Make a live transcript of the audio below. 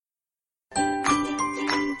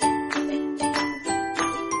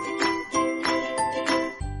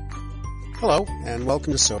Hello, and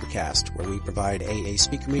welcome to Sobercast, where we provide AA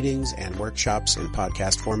speaker meetings and workshops in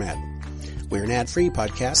podcast format. We're an ad-free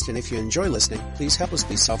podcast, and if you enjoy listening, please help us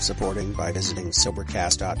be self-supporting by visiting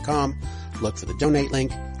Sobercast.com, look for the donate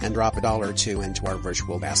link, and drop $1 or $2 into our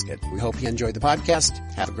virtual basket. We hope you enjoyed the podcast.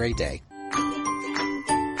 Have a great day.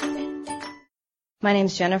 My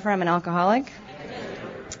name's Jennifer. I'm an alcoholic,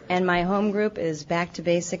 and my home group is Back to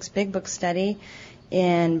Basics Big Book Study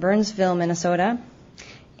in Burnsville, Minnesota.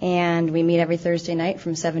 And we meet every Thursday night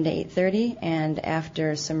from 7 to 8:30, and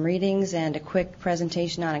after some readings and a quick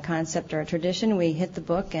presentation on a concept or a tradition, we hit the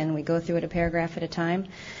book and we go through it a paragraph at a time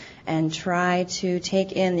and try to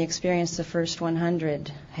take in the experience the first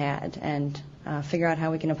 100 had and figure out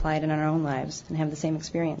how we can apply it in our own lives and have the same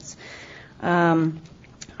experience.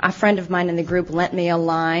 A friend of mine in the group lent me a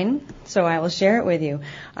line, so I will share it with you.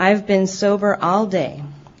 I've been sober all day,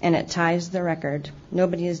 and it ties the record.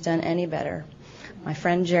 Nobody has done any better. My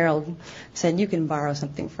friend Gerald said, "You can borrow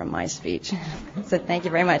something from my speech." I said, "Thank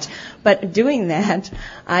you very much." But doing that,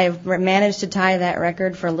 I've managed to tie that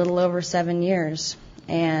record for a little over 7 years.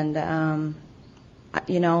 And,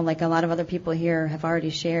 like a lot of other people here have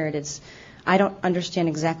already shared, I don't understand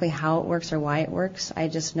exactly how it works or why it works. I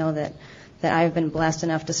just know that I've been blessed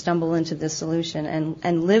enough to stumble into this solution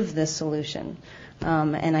and live this solution.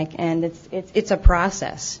 And it's a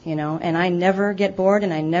process, and I never get bored,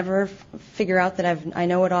 and I never figure out that I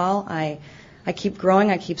know it all. I keep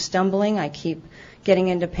growing, I keep stumbling, I keep getting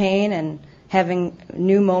into pain and having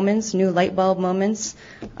new moments, new light bulb moments.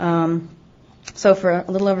 So for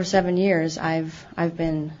a little over 7 years, I've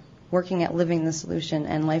been working at living the solution,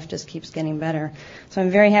 and life just keeps getting better. So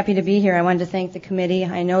I'm very happy to be here. I wanted to thank the committee.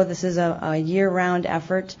 I know this is a year-round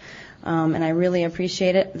effort. And I really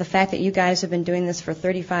appreciate it. The fact that you guys have been doing this for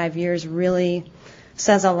 35 years really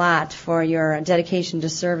says a lot for your dedication to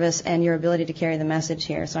service and your ability to carry the message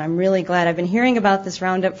here. So I'm really glad. I've been hearing about this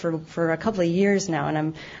roundup for a couple of years now,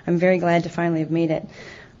 and I'm very glad to finally have made it.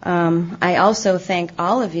 I also thank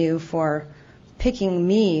all of you for picking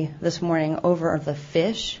me this morning over the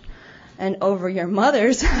fish and over your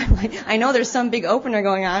mothers. I know there's some big opener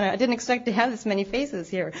going on. I didn't expect to have this many faces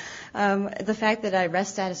here. The fact that I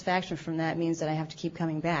rest satisfaction from that means that I have to keep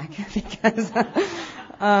coming back. Because,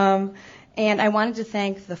 and I wanted to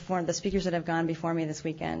thank the speakers that have gone before me this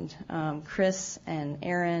weekend, Chris and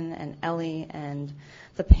Aaron and Ellie and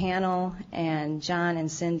the panel and John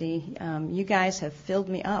and Cindy. You guys have filled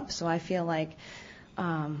me up, so I feel like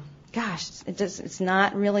it's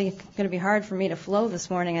not really going to be hard for me to flow this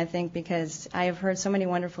morning, I think, because I have heard so many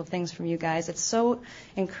wonderful things from you guys. It's so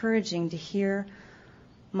encouraging to hear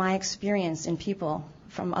my experience in people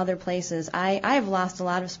from other places. I have lost a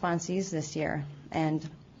lot of sponsees this year, and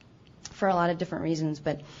for a lot of different reasons,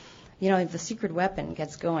 but the secret weapon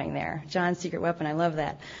gets going there. John's secret weapon, I love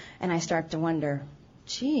that. And I start to wonder,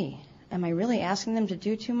 am I really asking them to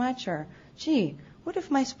do too much? Or, what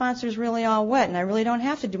if my sponsor's really all wet and I really don't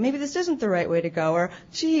have to do? Maybe this isn't the right way to go. Or,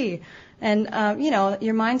 And,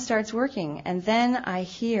 your mind starts working. And then I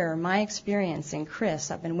hear my experience in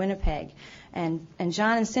Chris up in Winnipeg and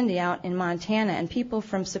John and Cindy out in Montana and people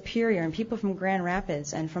from Superior and people from Grand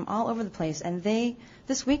Rapids and from all over the place. And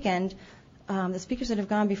this weekend, the speakers that have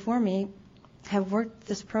gone before me have worked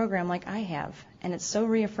this program like I have. And it's so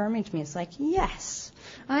reaffirming to me. It's like, yes,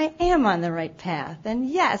 I am on the right path. And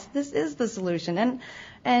yes, this is the solution. And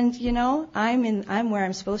I'm where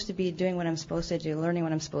I'm supposed to be, doing what I'm supposed to do, learning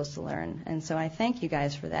what I'm supposed to learn. And so I thank you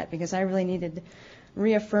guys for that, because I really needed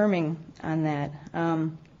reaffirming on that.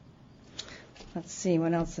 Let's see,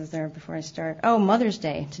 what else is there before I start? Oh, Mother's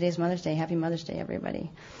Day. Today's Mother's Day. Happy Mother's Day, everybody.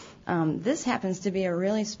 This happens to be a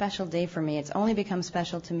really special day for me. It's only become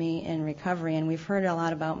special to me in recovery, and we've heard a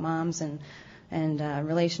lot about moms and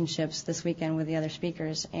relationships this weekend with the other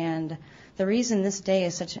speakers. And the reason this day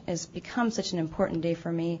has become such an important day for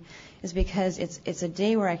me is because it's a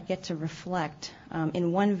day where I get to reflect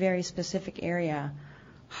in one very specific area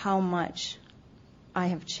how much I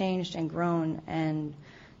have changed and grown and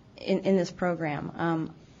in this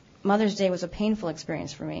program. Mother's Day was a painful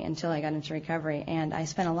experience for me until I got into recovery, and I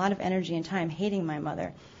spent a lot of energy and time hating my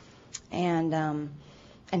mother and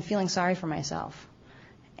feeling sorry for myself.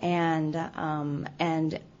 And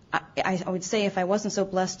I would say if I wasn't so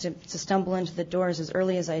blessed to stumble into the doors as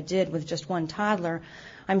early as I did with just one toddler,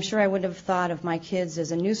 I'm sure I would have thought of my kids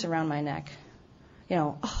as a noose around my neck.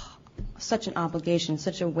 Such an obligation,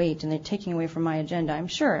 such a weight, and they're taking away from my agenda, I'm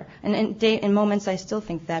sure. And in moments I still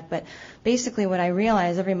think that, but basically what I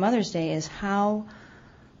realize every Mother's Day is how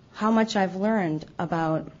much I've learned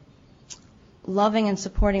about loving and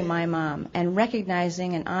supporting my mom and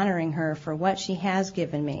recognizing and honoring her for what she has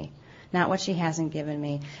given me, not what she hasn't given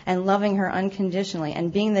me, and loving her unconditionally,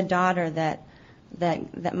 and being the daughter that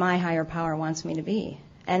my higher power wants me to be,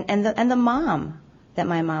 and the mom that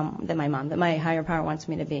my higher power wants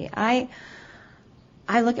me to be. I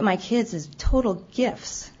look at my kids as total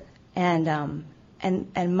gifts, and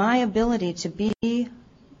my ability to be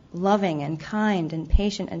loving and kind and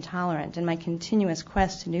patient and tolerant, and my continuous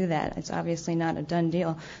quest to do that. It's obviously not a done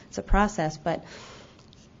deal. It's a process, but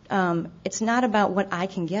it's not about what I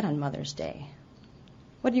can get on Mother's Day.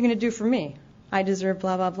 What are you going to do for me? I deserve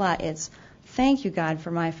blah, blah, blah. It's thank you, God,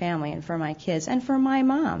 for my family and for my kids and for my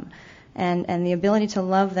mom, and the ability to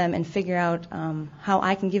love them and figure out how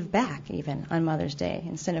I can give back even on Mother's Day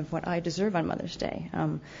instead of what I deserve on Mother's Day.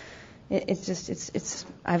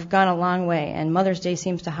 I've gone a long way, and Mother's Day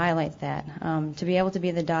seems to highlight that. To be able to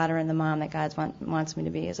be the daughter and the mom that God wants me to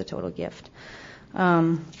be is a total gift.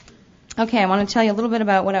 Okay, I want to tell you a little bit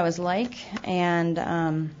about what I was like and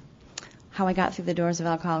how I got through the doors of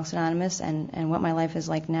Alcoholics Anonymous and what my life is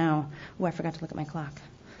like now. Oh, I forgot to look at my clock.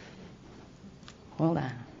 Hold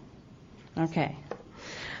on. Okay.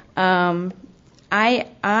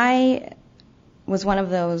 I was one of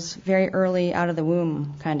those very early out of the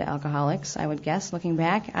womb kind of alcoholics, I would guess, looking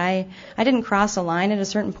back. I didn't cross a line at a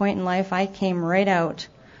certain point in life. I came right out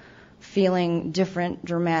feeling different,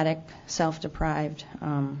 dramatic, self-deprived,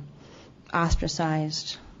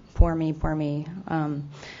 ostracized, poor me.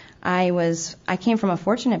 I came from a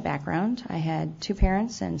fortunate background. I had 2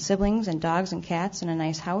 parents and siblings and dogs and cats and a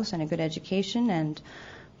nice house and a good education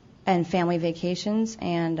and family vacations,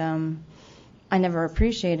 and I never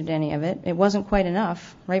appreciated any of it. It wasn't quite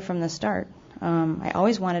enough right from the start. I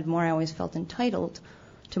always wanted more. I always felt entitled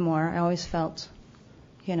to more. I always felt,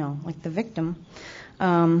 like the victim.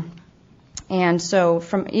 And so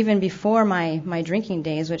from even before my drinking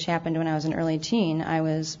days, which happened when I was an early teen, I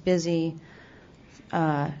was busy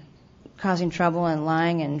causing trouble and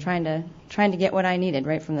lying and trying to get what I needed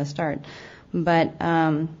right from the start. But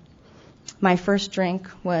my first drink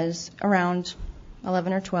was around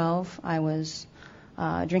 11 or 12. I was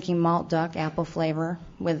drinking malt duck, apple flavor,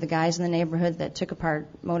 with the guys in the neighborhood that took apart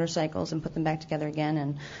motorcycles and put them back together again.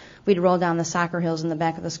 And we'd roll down the soccer hills in the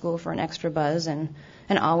back of the school for an extra buzz, and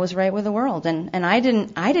all was right with the world. And I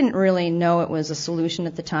didn't really know it was a solution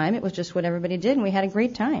at the time. It was just what everybody did, and we had a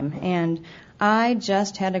great time. And I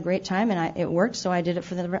just had a great time, and it worked, so I did it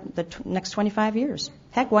for the next 25 years.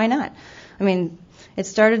 Heck, why not? I mean, it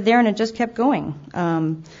started there, and it just kept going.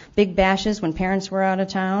 Big bashes when parents were out of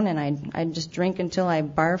town, and I'd just drink until I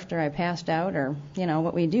barfed or I passed out, or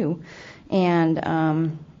what we do. And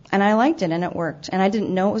I liked it, and it worked. And I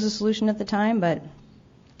didn't know it was a solution at the time, but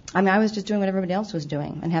I was just doing what everybody else was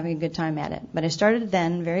doing and having a good time at it. But I started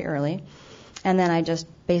then very early, and then I just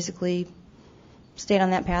basically stayed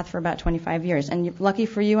on that path for about 25 years. And lucky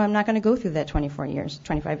for you, I'm not going to go through that 25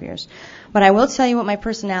 years. But I will tell you what my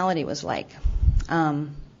personality was like.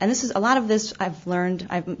 And this is a lot of this I've learned.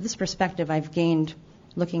 This perspective I've gained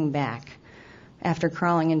looking back after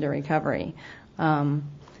crawling into recovery.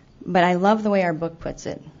 But I love the way our book puts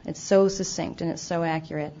it. It's so succinct and it's so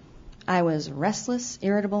accurate. I was restless,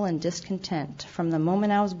 irritable, and discontent from the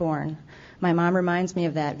moment I was born. My mom reminds me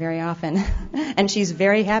of that very often, and she's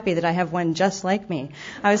very happy that I have one just like me.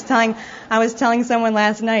 I was telling someone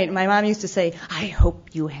last night, my mom used to say, "I hope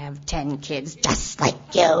you have 10 kids just like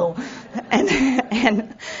you,"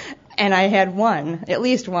 and I had one, at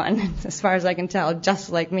least one, as far as I can tell,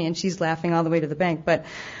 just like me, and she's laughing all the way to the bank. But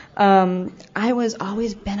I was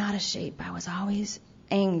always bent out of shape. I was always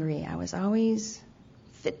angry. I was always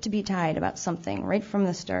fit to be tied about something right from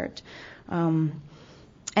the start.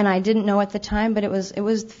 And I didn't know at the time, but it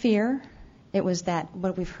was fear. It was that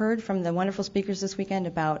what we've heard from the wonderful speakers this weekend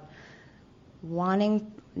about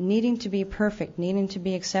needing to be perfect, needing to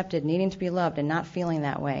be accepted, needing to be loved, and not feeling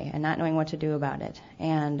that way, and not knowing what to do about it.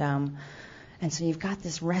 And so you've got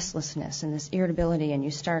this restlessness and this irritability, and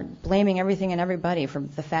you start blaming everything and everybody for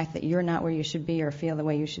the fact that you're not where you should be or feel the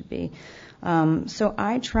way you should be. So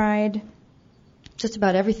I tried just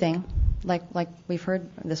about everything, like we've heard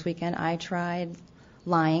this weekend. I tried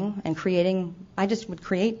lying and creating. I just would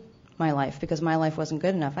create my life because my life wasn't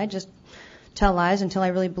good enough. I just tell lies until I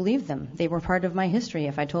really believed them. They were part of my history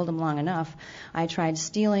if I told them long enough. I tried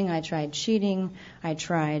stealing. I tried cheating. I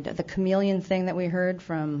tried the chameleon thing that we heard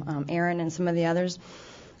from Aaron and some of the others.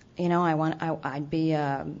 I'd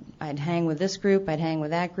hang with this group. I'd hang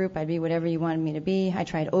with that group. I'd be whatever you wanted me to be. I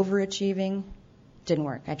tried overachieving. Didn't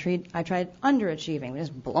work. I tried underachieving,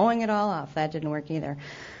 just blowing it all off. That didn't work either.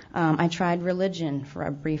 I tried religion for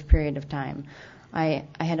a brief period of time. I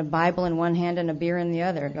had a Bible in one hand and a beer in the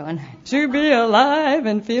other, going, to be alive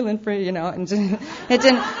and feeling free, and it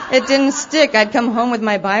didn't stick. I'd come home with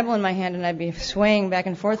my Bible in my hand and I'd be swaying back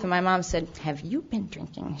and forth, and my mom said, have you been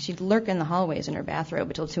drinking? She'd lurk in the hallways in her bathrobe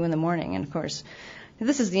until 2 a.m, and of course,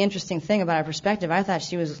 this is the interesting thing about our perspective. I thought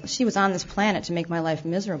she was on this planet to make my life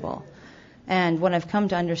miserable. And what I've come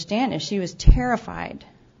to understand is she was terrified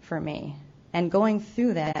for me. And going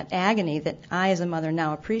through that agony that I, as a mother,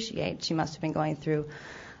 now appreciate, she must have been going through.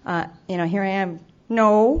 Here I am.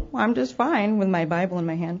 No, I'm just fine with my Bible in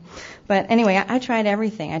my hand. But anyway, I tried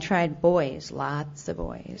everything. I tried boys, lots of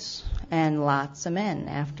boys, and lots of men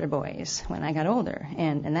after boys when I got older.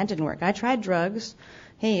 And that didn't work. I tried drugs.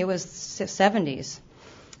 Hey, it was 60s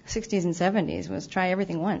and 70s. Was try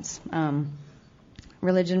everything once.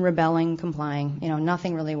 Religion, rebelling, complying.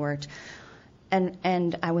 Nothing really worked.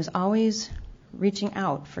 And I was always reaching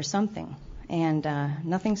out for something, and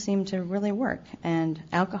nothing seemed to really work. And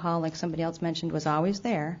alcohol, like somebody else mentioned, was always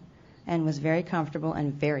there and was very comfortable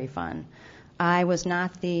and very fun. I was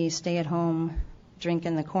not the stay-at-home, drink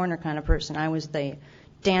in the corner kind of person. I was the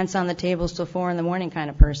dance on the tables till 4 a.m. kind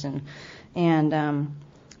of person. And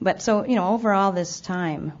but so, over all this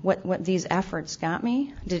time, what these efforts got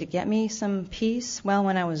me, did it get me some peace? Well,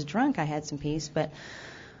 when I was drunk, I had some peace, but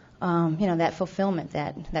that fulfillment,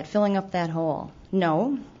 that filling up that hole.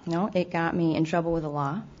 No, it got me in trouble with the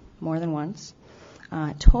law more than once.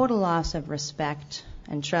 Total loss of respect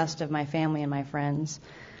and trust of my family and my friends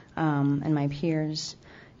and my peers.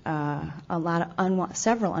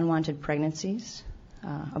 Several unwanted pregnancies,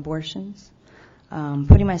 abortions,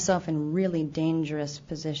 putting myself in really dangerous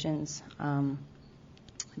positions,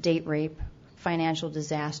 date rape, financial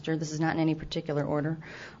disaster. This is not in any particular order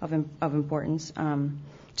of importance.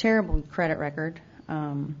 Terrible credit record.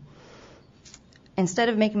 Instead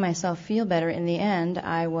of making myself feel better, in the end,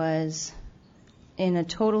 I was in a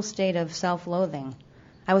total state of self-loathing.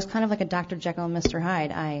 I was kind of like a Dr. Jekyll and Mr.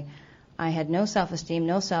 Hyde. I had no self-esteem,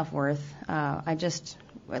 no self-worth. I just,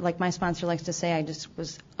 like my sponsor likes to say, I just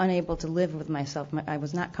was unable to live with myself. I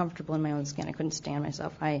was not comfortable in my own skin. I couldn't stand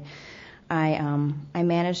myself. I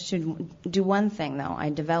managed to do one thing, though. I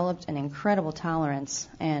developed an incredible tolerance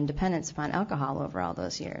and dependence upon alcohol over all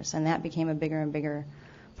those years, and that became a bigger and bigger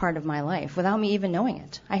part of my life without me even knowing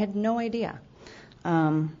it. I had no idea.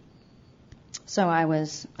 So I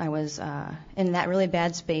was in that really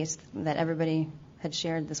bad space that everybody had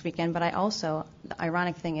shared this weekend, but I also, the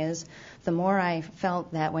ironic thing is, the more I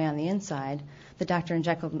felt that way on the inside, the Dr. and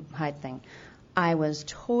Jekyll and Hyde thing, I was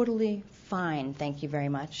totally fine, thank you very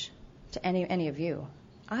much, to any of you.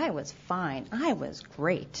 I was fine. I was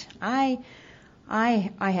great. I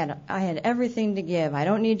had everything to give. I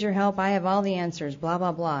don't need your help. I have all the answers. Blah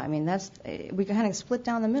blah blah. I mean, we kind of split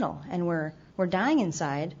down the middle, and we're dying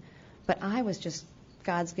inside. But I was just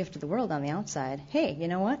God's gift to the world on the outside. Hey, you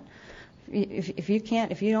know what? If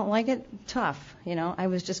you don't like it, tough. I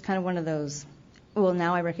was just kind of one of those. Well,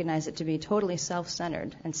 now I recognize it to be totally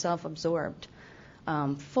self-centered and self-absorbed.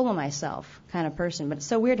 Full of myself kind of person. But it's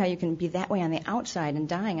so weird how you can be that way on the outside and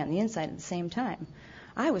dying on the inside at the same time.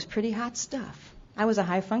 I was pretty hot stuff. I was a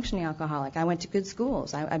high-functioning alcoholic. I went to good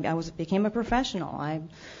schools. I became a professional.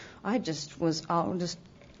 I just was just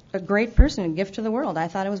a great person, a gift to the world. I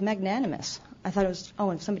thought I was magnanimous. I thought it was,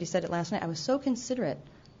 and somebody said it last night, I was so considerate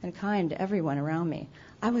and kind to everyone around me.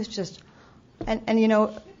 I was just,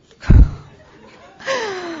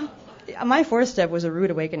 my fourth step was a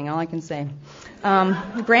rude awakening, all I can say.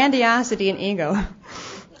 Grandiosity and ego.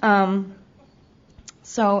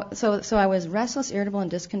 So I was restless, irritable,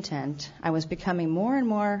 and discontent. I was becoming more and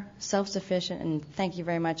more self-sufficient, and thank you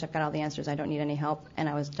very much, I've got all the answers, I don't need any help, and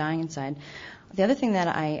I was dying inside. The other thing that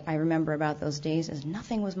I remember about those days is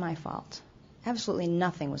nothing was my fault. Absolutely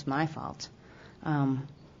nothing was my fault.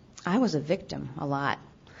 I was a victim a lot.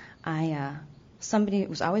 Somebody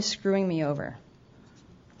was always screwing me over.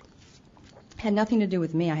 Had nothing to do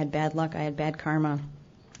with me. I had bad luck. I had bad karma.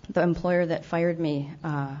 The employer that fired me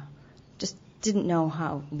just didn't know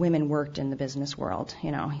how women worked in the business world.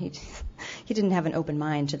 He didn't have an open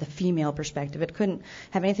mind to the female perspective. It couldn't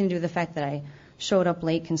have anything to do with the fact that I showed up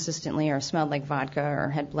late consistently or smelled like vodka or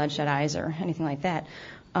had bloodshot eyes or anything like that.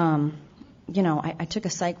 I took a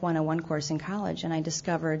Psych 101 course in college, and I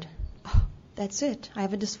discovered, that's it. I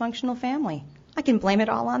have a dysfunctional family. I can blame it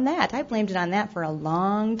all on that. I blamed it on that for a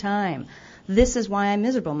long time. This is why I'm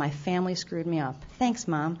miserable. My family screwed me up. Thanks,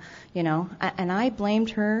 Mom. And I blamed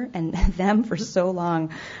her and them for so long.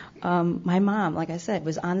 My mom, like I said,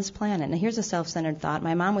 was on this planet. Now, here's a self-centered thought.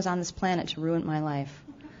 My mom was on this planet to ruin my life.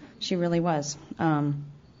 She really was. I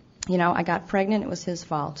got pregnant. It was his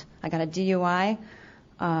fault. I got a DUI.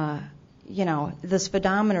 the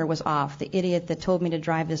speedometer was off. The idiot that told me to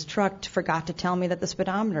drive this truck forgot to tell me that the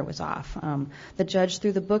speedometer was off. The judge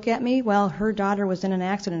threw the book at me. Well, her daughter was in an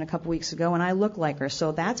accident a couple weeks ago, and I look like her,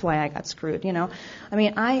 so that's why I got screwed.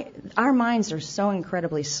 Our minds are so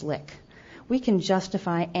incredibly slick. We can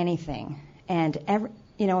justify anything, and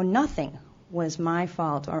nothing was my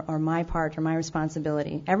fault or my part or my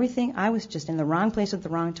responsibility. Everything, I was just in the wrong place at the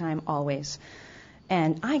wrong time always.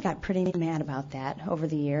 And I got pretty mad about that over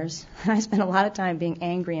the years. I spent a lot of time being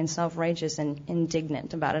angry and self-righteous and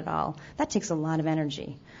indignant about it all. That takes a lot of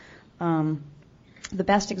energy. The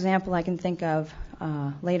best example I can think of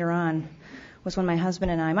later on was when my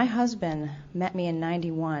husband met me in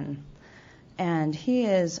 91, and he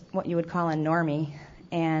is what you would call a normie,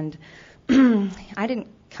 and I didn't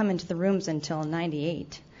come into the rooms until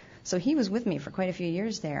 98. So he was with me for quite a few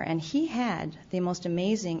years there, and he had the most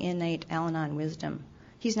amazing innate Al-Anon wisdom.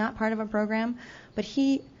 He's not part of a program, but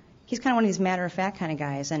he's kind of one of these matter-of-fact kind of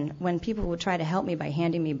guys, and when people would try to help me by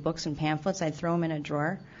handing me books and pamphlets, I'd throw them in a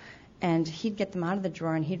drawer, and he'd get them out of the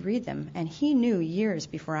drawer and he'd read them, and he knew years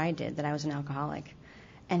before I did that I was an alcoholic,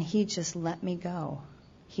 and he just let me go.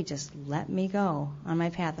 He just let me go on my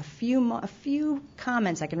path. A few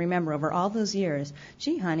comments I can remember over all those years.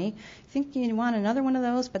 Gee, honey, think you want another one of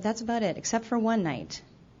those? But that's about it, except for one night.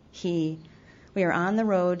 We were on the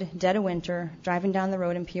road, dead of winter, driving down the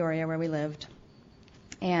road in Peoria where we lived,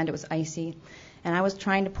 and it was icy. And I was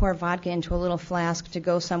trying to pour vodka into a little flask to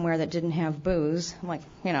go somewhere that didn't have booze. I'm like,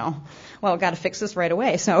 well, got to fix this right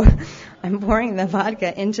away. So I'm pouring the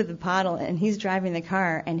vodka into the bottle, and he's driving the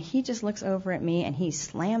car, and he just looks over at me, and he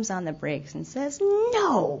slams on the brakes and says,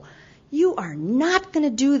 "No, you are not going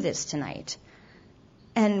to do this tonight."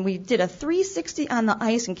 And we did a 360 on the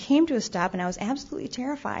ice and came to a stop, and I was absolutely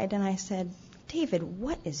terrified. And I said, "David,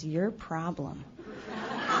 what is your problem?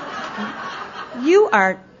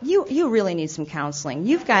 You really need some counseling.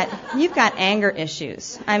 You've got anger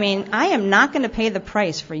issues. I mean, I am not going to pay the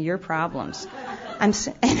price for your problems." I'm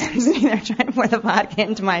sitting there trying to pour the vodka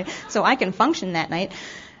into so I can function that night.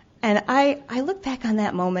 And I look back on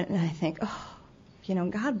that moment and I think,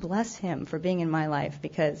 God bless him for being in my life,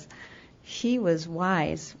 because he was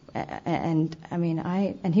wise and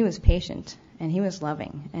he was patient and he was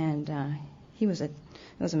loving, and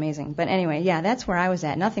it was amazing. But anyway, yeah, that's where I was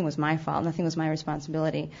at. Nothing was my fault. Nothing was my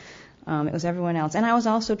responsibility. It was everyone else. And I was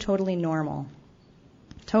also totally normal.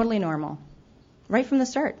 Totally normal. Right from the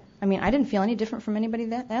start. I didn't feel any different from anybody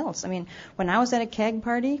else. When I was at a keg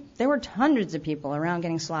party, there were hundreds of people around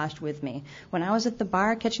getting sloshed with me. When I was at the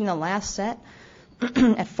bar catching the last set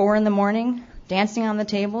at 4 a.m, dancing on the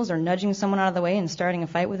tables or nudging someone out of the way and starting a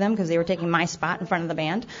fight with them because they were taking my spot in front of the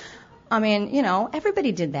band.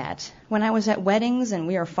 Everybody did that. When I was at weddings and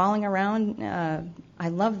we were falling around, I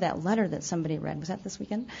loved that letter that somebody read. Was that this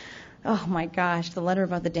weekend? Oh my gosh, the letter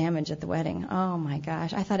about the damage at the wedding. Oh my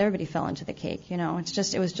gosh, I thought everybody fell into the cake.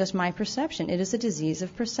 It was just my perception. It is a disease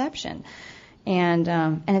of perception, and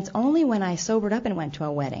it's only when I sobered up and went to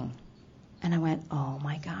a wedding, and I went, oh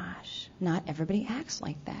my gosh, not everybody acts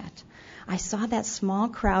like that. I saw that small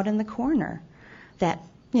crowd in the corner, that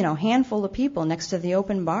handful of people next to the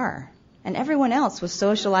open bar. And everyone else was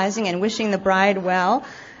socializing and wishing the bride well.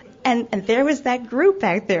 And there was that group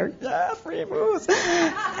back there, free booze.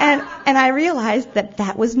 And I realized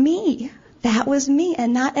that was me. That was me.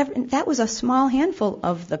 And that was a small handful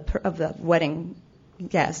of the wedding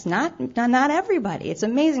guests. Not everybody. It's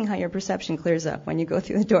amazing how your perception clears up when you go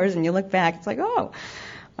through the doors and you look back. It's like,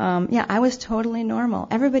 I was totally normal.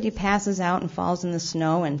 Everybody passes out and falls in the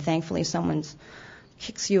snow, and thankfully someone's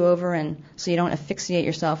kicks you over, and so you don't asphyxiate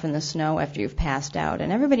yourself in the snow after you've passed out.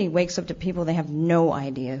 And everybody wakes up to people they have no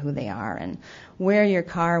idea who they are and where your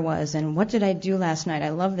car was and what did I do last night. I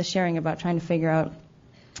love the sharing about trying to figure out,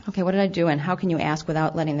 okay, what did I do, and how can you ask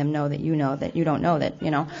without letting them know that you don't know that.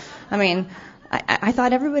 I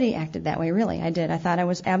thought everybody acted that way, really. I did. I thought I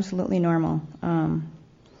was absolutely normal.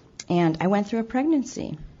 And I went through a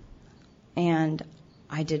pregnancy, and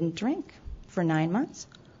I didn't drink for 9 months.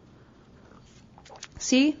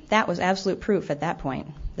 See, that was absolute proof at that point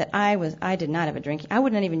that I did not have a drinking. I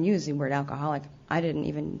wouldn't even use the word alcoholic. That didn't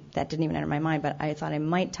even enter my mind, but I thought I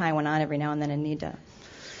might tie one on every now and then and need to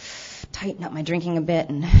tighten up my drinking a bit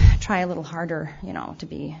and try a little harder, to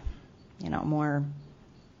be, more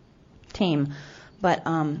tame. But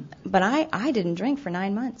I didn't drink for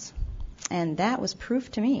 9 months, and that was proof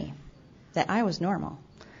to me that I was normal.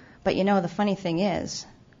 But the funny thing is,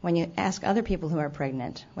 when you ask other people who are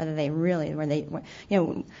pregnant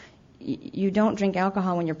you don't drink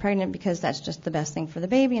alcohol when you're pregnant because that's just the best thing for the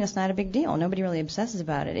baby and it's not a big deal. Nobody really obsesses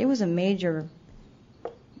about it. It was a major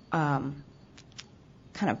kind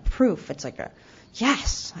kind of proof. It's like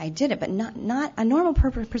yes, I did it, but not a normal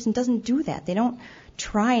person doesn't do that. They don't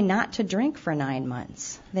try not to drink for 9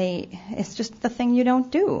 months. It's just the thing you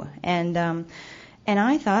don't do. And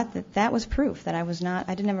I thought that was proof that I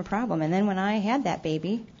didn't have a problem. And then when I had that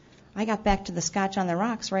baby, I got back to the Scotch on the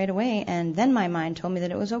rocks right away, and then my mind told me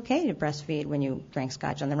that it was okay to breastfeed when you drank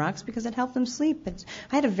Scotch on the rocks because it helped them sleep.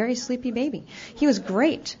 I had a very sleepy baby. He was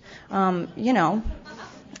great. The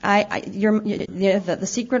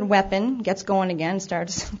secret weapon gets going again,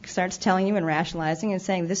 starts telling you and rationalizing and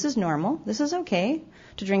saying, this is normal, this is okay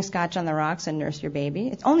to drink Scotch on the rocks and nurse your baby.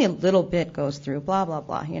 It's only a little bit goes through, blah, blah,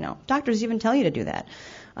 blah. Doctors even tell you to do that.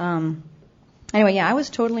 Anyway, I was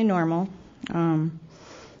totally normal.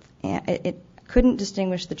 It couldn't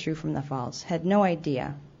distinguish the true from the false, had no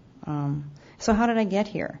idea. So how did I get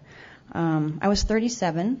here? I was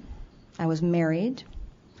 37. I was married.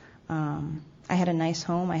 I had a nice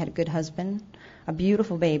home. I had a good husband, a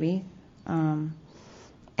beautiful baby, and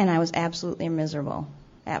I was absolutely miserable.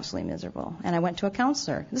 And I went to a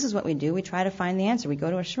counselor. This is what we do. We try to find the answer. We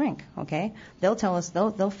go to a shrink, okay? They'll tell us,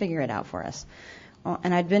 they'll figure it out for us.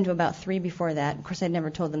 And I'd been to about 3 before that. Of course, I'd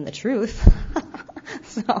never told them the truth.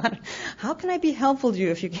 So how can I be helpful to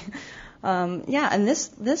you if you can? And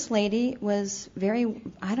this lady was very,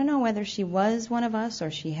 I don't know whether she was one of us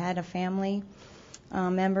or she had a family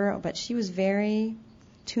member, but she was very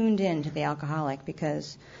tuned in to the alcoholic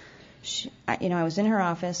because I was in her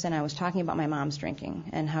office and I was talking about my mom's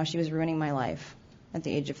drinking and how she was ruining my life at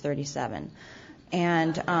the age of 37.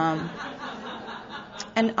 And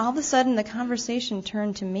all of a sudden the conversation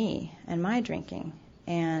turned to me and my drinking.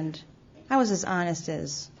 And I was as honest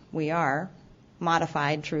as we are,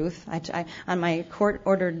 modified truth. On my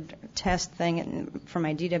court-ordered test thing for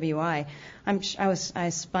my DWI, I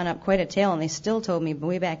spun up quite a tale, and they still told me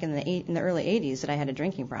way back in the early 80s that I had a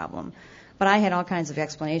drinking problem. But I had all kinds of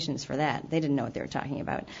explanations for that. They didn't know what they were talking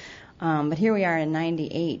about. But here we are in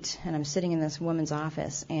 98, and I'm sitting in this woman's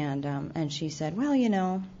office, and she said, well,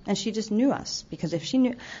 and she just knew us because if she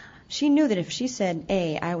knew that if she said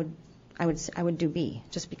A, I would do B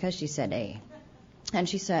just because she said A. And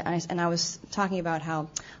she said, I was talking about how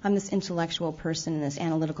I'm this intellectual person and this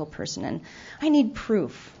analytical person, and I need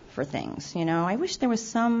proof for things. I wish there was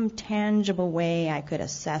some tangible way I could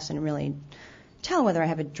assess and really tell whether I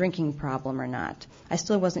have a drinking problem or not. I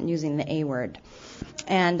still wasn't using the A word.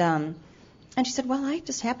 And she said, well, I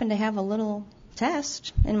just happen to have a little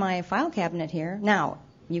test in my file cabinet here. Now,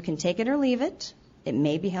 you can take it or leave it. It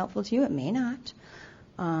may be helpful to you. It may not.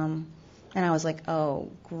 And I was like, oh,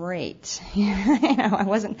 great. I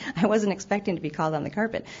wasn't expecting to be called on the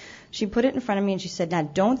carpet. She put it in front of me and she said, now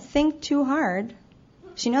don't think too hard.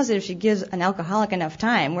 She knows that if she gives an alcoholic enough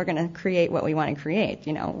time, we're going to create what we want to create.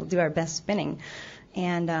 We'll do our best spinning.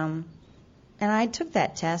 And I took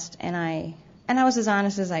that test and I was as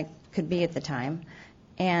honest as I could be at the time.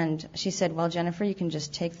 And she said, well, Jennifer, you can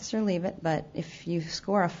just take this or leave it, but if you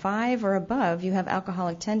score a 5 or above, you have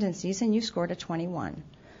alcoholic tendencies, and you scored a 21.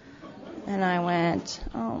 And I went,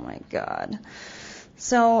 oh, my God.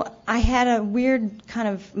 So I had a weird kind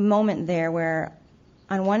of moment there where,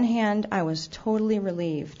 on one hand, I was totally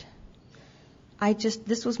relieved.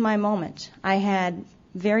 This was my moment. I had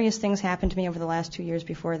various things happen to me over the last 2 years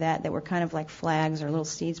before that were kind of like flags or little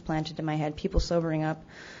seeds planted in my head, people sobering up,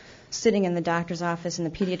 sitting in the doctor's office, in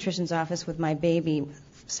the pediatrician's office with my baby,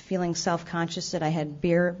 feeling self-conscious that I had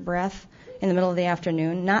beer breath in the middle of the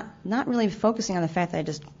afternoon, not really focusing on the fact that I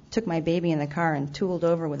just took my baby in the car and tooled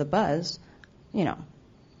over with a buzz.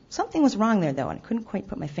 Something was wrong there, though, and I couldn't quite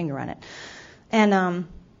put my finger on it. And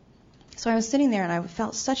so I was sitting there, and I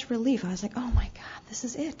felt such relief. I was like, oh, my God, this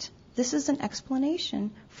is it. This is an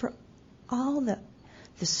explanation for all the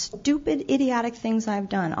stupid, idiotic things I've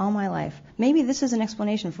done all my life. Maybe this is an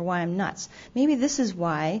explanation for why I'm nuts. Maybe this is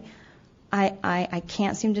why I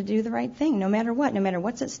can't seem to do the right thing, no matter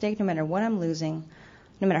what's at stake, no matter what I'm losing,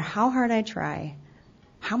 no matter how hard I try,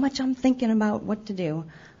 how much I'm thinking about what to do.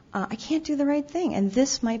 I can't do the right thing, and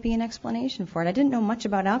this might be an explanation for it. I didn't know much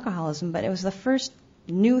about alcoholism, but it was the first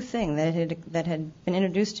new thing that had been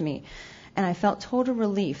introduced to me, and I felt total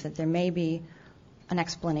relief that there may be an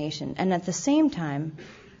explanation. And at the same time,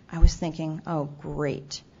 I was thinking, oh,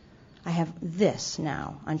 great. I have this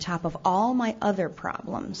now on top of all my other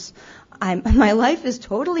problems. My life is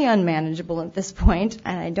totally unmanageable at this point,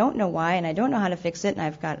 and I don't know why, and I don't know how to fix it, and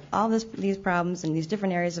I've got all these problems in these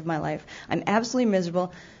different areas of my life. I'm absolutely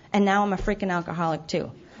miserable, and now I'm a freaking alcoholic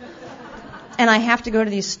too. And I have to go to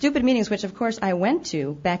these stupid meetings, which, of course, I went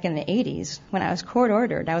to back in the 80s when I was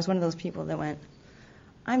court-ordered. I was one of those people that went,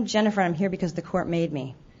 I'm Jennifer, I'm here because the court made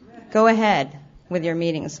me. Go ahead. with your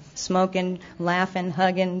meetings, smoking, laughing,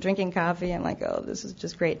 hugging, drinking coffee. I'm like, oh, this is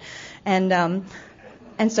just great. And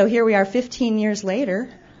so here we are 15 years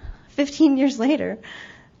later. 15 years later,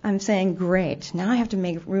 I'm saying, great, now I have to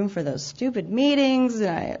make room for those stupid meetings,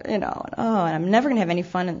 and I'm never going to have any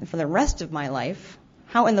fun for the rest of my life.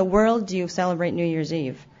 How in the world do you celebrate New Year's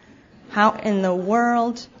Eve? How in the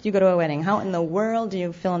world do you go to a wedding? How in the world do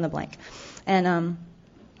you fill in the blank? And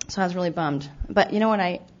so I was really bummed. But you know what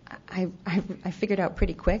I figured out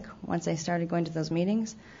pretty quick once I started going to those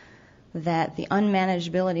meetings? That the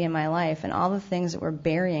unmanageability in my life and all the things that were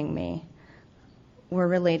burying me were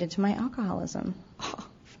related to my alcoholism. Oh,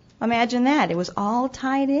 imagine that. It was all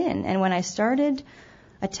tied in. And when I started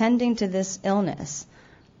attending to this illness,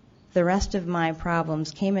 the rest of my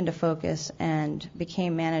problems came into focus and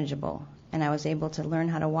became manageable, and I was able to learn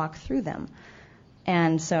how to walk through them.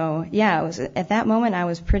 And so, yeah, it was, at that moment I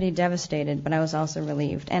was pretty devastated, but I was also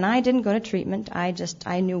relieved. And I didn't go to treatment.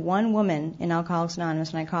 I knew one woman in Alcoholics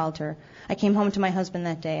Anonymous, and I called her. I came home to my husband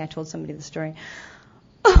that day. I told somebody the story.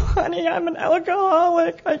 Oh, honey, I'm an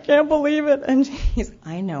alcoholic. I can't believe it. And he's,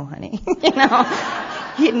 I know, honey.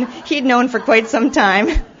 He'd known for quite some time.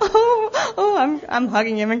 I'm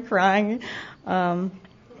hugging him and crying.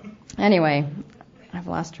 Anyway, I've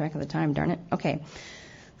lost track of the time, darn it. Okay.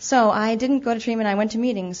 So I didn't go to treatment. I went to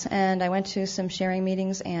meetings, and I went to some sharing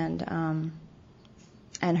meetings and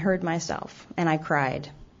heard myself, and I cried.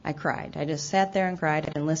 I just sat there and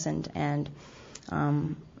cried and listened, and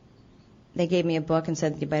they gave me a book and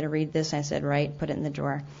said, you better read this. I said, right, put it in the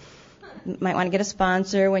drawer. You might want to get a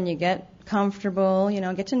sponsor when you get comfortable,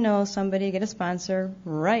 get to know somebody, get a sponsor,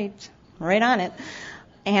 right on it.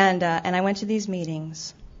 And I went to these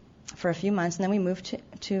meetings for a few months, and then we moved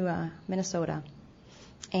to Minnesota.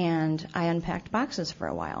 And I unpacked boxes for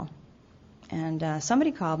a while. And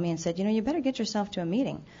somebody called me and said, you better get yourself to a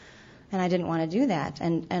meeting. And I didn't want to do that.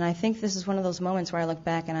 And I think this is one of those moments where I look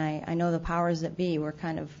back and I know the powers that be were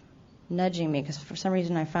kind of nudging me, because for some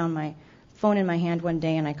reason I found my phone in my hand one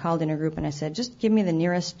day and I called in a group and I said, just give me the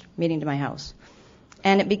nearest meeting to my house.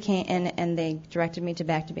 And it became, and they directed me to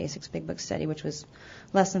Back to Basics Big Book Study, which was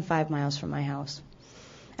less than 5 miles from my house.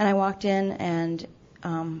 And I walked in, and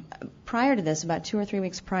prior to this, about 2 or 3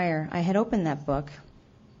 weeks prior, I had opened that book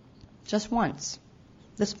just once,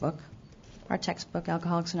 this book, our textbook,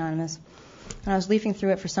 Alcoholics Anonymous, and I was leafing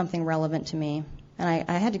through it for something relevant to me, and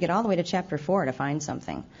I had to get all the way to chapter 4 to find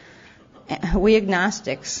something. We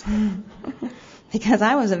agnostics, because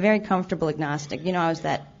I was a very comfortable agnostic. I was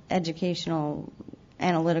that educational,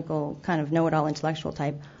 analytical, kind of know-it-all intellectual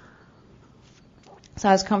type. So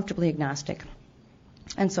I was comfortably agnostic.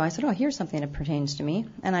 And so I said, here's something that pertains to me.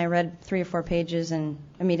 And I read 3 or 4 pages and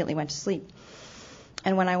immediately went to sleep.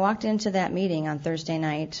 And when I walked into that meeting on Thursday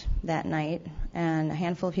night, that night, and a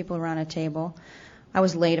handful of people were on a table, I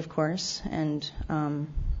was late, of course, and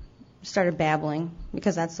started babbling,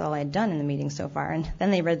 because that's all I had done in the meeting so far. And then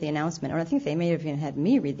they read the announcement, or I think they may have even had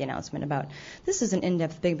me read the announcement about, this is an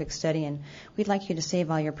in-depth Big Book study, and we'd like you to save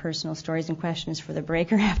all your personal stories and questions for the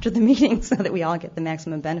break or after the meeting so that we all get the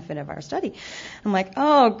maximum benefit of our study. I'm like,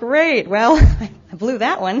 oh, great. Well, I blew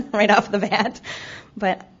that one right off the bat.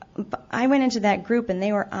 But I went into that group, and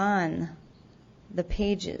they were on the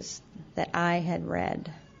pages that I had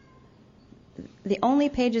read. The only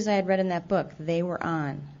pages I had read in that book, they were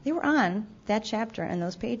on. They were on that chapter and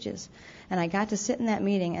those pages. And I got to sit in that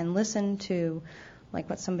meeting and listen to, like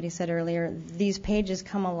what somebody said earlier, these pages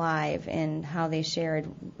come alive in how they shared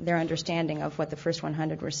their understanding of what the first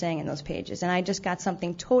 100 were saying in those pages. And I just got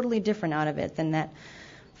something totally different out of it than that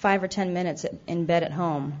 5 or 10 minutes in bed at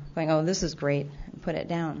home going, oh, this is great, and put it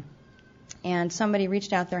down. And somebody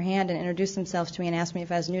reached out their hand and introduced themselves to me and asked me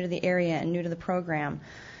if I was new to the area and new to the program.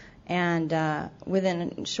 And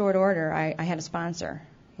within short order, I had a sponsor.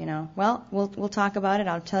 Well, we'll talk about it.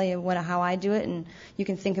 I'll tell you how I do it, and you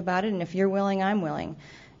can think about it. And if you're willing, I'm willing.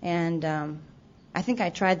 And I think I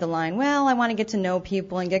tried the line, well, I want to get to know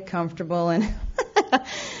people and get comfortable. And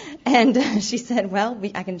and she said, well,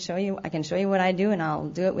 I can show you what I do, and I'll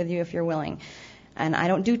do it with you if you're willing. And I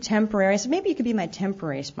don't do temporary. I said, maybe you could be my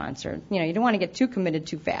temporary sponsor. You don't want to get too committed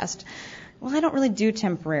too fast. Well, I don't really do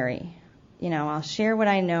temporary. I'll share what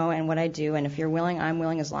I know and what I do, and if you're willing, I'm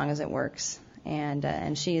willing, as long as it works.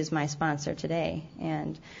 And she is my sponsor today.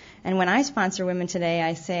 And when I sponsor women today,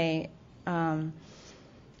 I say, I've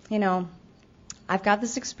got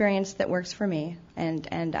this experience that works for me,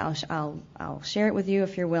 and I'll share it with you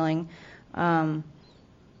if you're willing. You're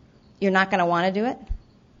not going to want to do it?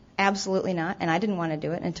 Absolutely not. And I didn't want to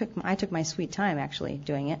do it, and I took my sweet time actually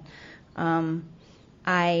doing it.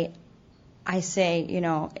 I say,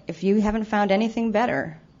 if you haven't found anything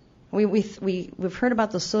better, We've heard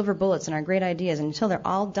about those silver bullets and our great ideas, and until they're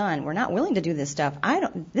all done, we're not willing to do this stuff.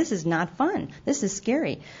 This is not fun. This is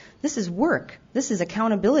scary. This is work. This is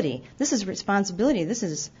accountability. This is responsibility. This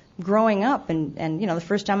is growing up. And the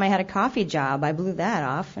first time I had a coffee job, I blew that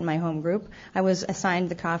off in my home group. I was assigned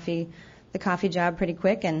the coffee job pretty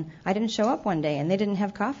quick, and I didn't show up one day, and they didn't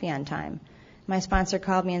have coffee on time. My sponsor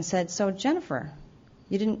called me and said, "So Jennifer,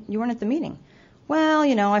 you weren't at the meeting." "Well,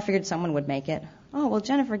 I figured someone would make it." "Oh, well,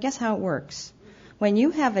 Jennifer, guess how it works. When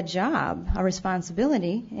you have a job, a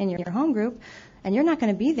responsibility in your home group, and you're not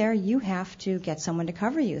going to be there, you have to get someone to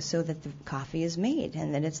cover you so that the coffee is made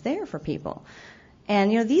and that it's there for people."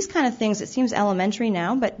 And, these kind of things, it seems elementary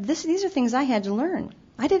now, but these are things I had to learn.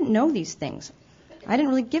 I didn't know these things. I didn't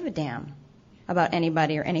really give a damn about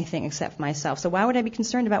anybody or anything except myself. So why would I be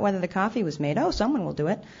concerned about whether the coffee was made? Oh, someone will do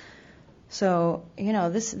it. So,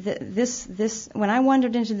 this when I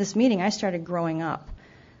wandered into this meeting, I started growing up.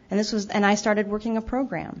 And I started working a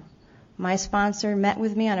program. My sponsor met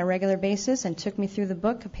with me on a regular basis and took me through the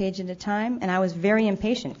book a page at a time, and I was very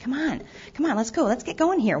impatient. Come on, let's go. Let's get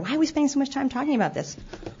going here. Why are we spending so much time talking about this?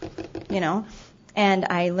 And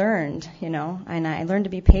I learned, and I learned to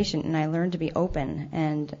be patient, and I learned to be open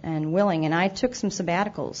and willing, and I took some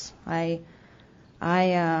sabbaticals.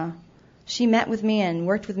 She met with me and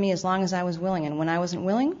worked with me as long as I was willing, and when I wasn't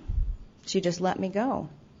willing, she just let me go.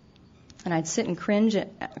 And I'd sit and cringe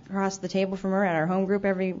across the table from her at our home group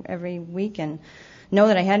every week and know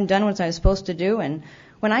that I hadn't done what I was supposed to do. And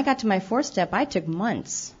when I got to my 4th step, I took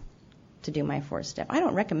months to do my 4th step. I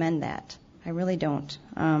don't recommend that. I really don't.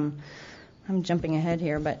 I'm jumping ahead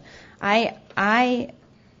here, but I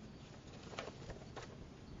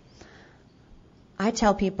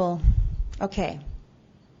tell people, okay,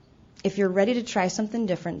 if you're ready to try something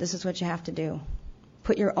different, this is what you have to do.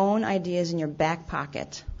 Put your own ideas in your back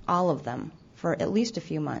pocket, all of them, for at least a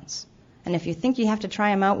few months. And if you think you have to try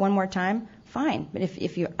them out one more time, fine. But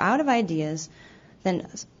if you're out of ideas, then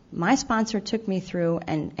my sponsor took me through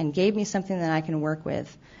and gave me something that I can work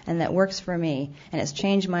with and that works for me, and it's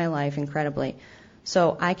changed my life incredibly.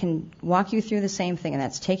 So I can walk you through the same thing, and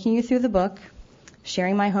that's taking you through the book,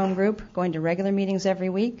 sharing my home group, going to regular meetings every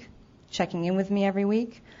week, checking in with me every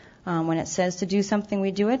week. When it says to do something,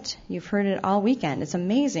 we do it. You've heard it all weekend. It's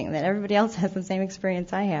amazing that everybody else has the same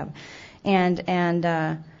experience I have. And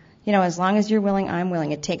as long as you're willing, I'm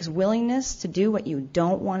willing. It takes willingness to do what you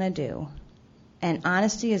don't want to do, and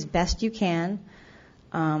honesty as best you can.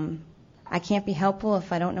 I can't be helpful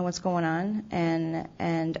if I don't know what's going on, and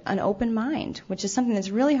an open mind, which is something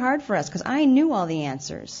that's really hard for us because I knew all the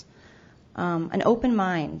answers. An open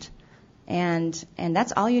mind, and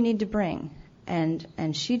that's all you need to bring.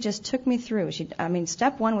 And she just took me through.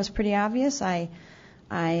 Step 1 was pretty obvious. My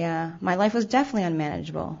life was definitely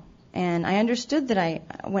unmanageable, and I understood that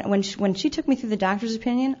when she took me through the doctor's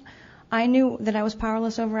opinion, I knew that I was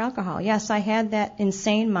powerless over alcohol. Yes, I had that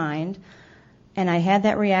insane mind, and I had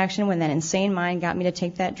that reaction when that insane mind got me to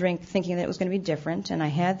take that drink, thinking that it was going to be different, and I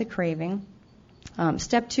had the craving.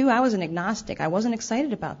 Step 2, I was an agnostic. I wasn't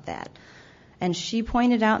excited about that. And she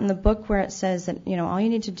pointed out in the book where it says that, all you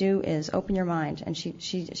need to do is open your mind. And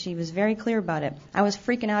she was very clear about it. I was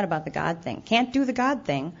freaking out about the God thing. Can't do the God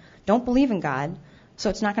thing. Don't believe in God.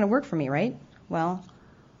 So it's not going to work for me, right? Well,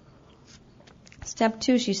 step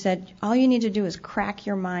 2, she said, all you need to do is crack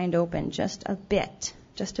your mind open just a bit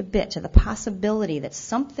to the possibility that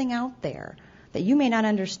something out there that you may not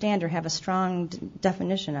understand or have a strong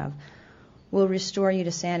definition of will restore you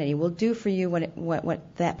to sanity, will do for you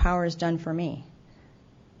what that power has done for me.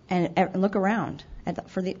 And look around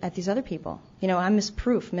at these other people. I'm Miss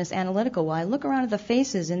Proof, Miss Analytical. Well, I look around at the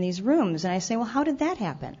faces in these rooms, and I say, well, how did that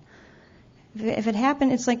happen? If it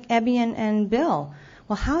happened, it's like Ebby and Bill.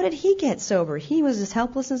 Well, how did he get sober? He was as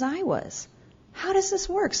helpless as I was. How does this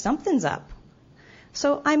work? Something's up.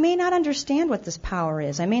 So I may not understand what this power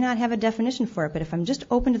is. I may not have a definition for it, but if I'm just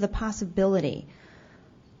open to the possibility,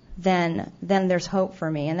 then there's hope for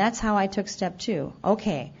me. And that's how I took step 2.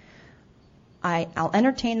 Okay, I'll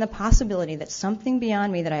entertain the possibility that something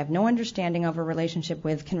beyond me that I have no understanding of or relationship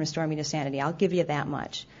with can restore me to sanity. I'll give you that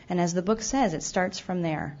much. And as the book says, it starts from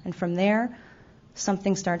there. And from there,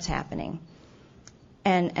 something starts happening.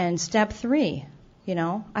 And step 3,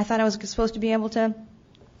 I thought I was supposed to be able to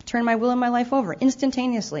turn my will and my life over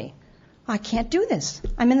instantaneously. I can't do this.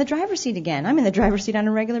 I'm in the driver's seat again. I'm in the driver's seat on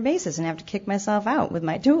a regular basis and have to kick myself out with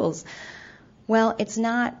my tools. Well, it's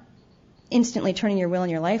not instantly turning your will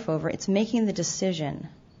and your life over. It's making the decision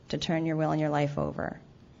to turn your will and your life over.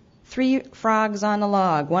 3 frogs on a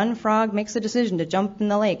log. 1 frog makes a decision to jump in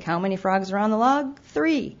the lake. How many frogs are on the log?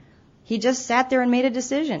 3. He just sat there and made a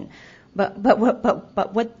decision. But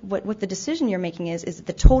what the decision you're making is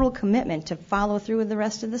the total commitment to follow through with the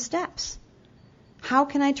rest of the steps. How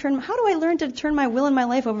do I learn to turn my will and my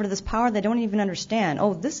life over to this power that I don't even understand?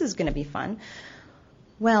 Oh, this is going to be fun.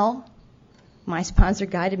 Well, my sponsor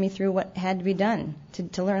guided me through what had to be done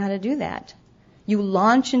to learn how to do that. You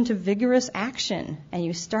launch into vigorous action, and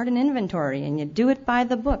you start an inventory, and you do it by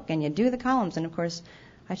the book, and you do the columns. And, of course,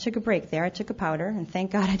 I took a break there. I took a powder, and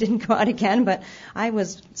thank God I didn't go out again, but I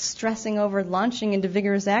was stressing over launching into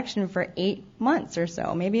vigorous action for 8 months or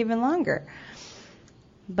so, maybe even longer.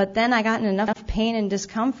 But then I got in enough pain and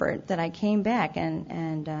discomfort that I came back,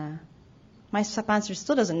 and my sponsor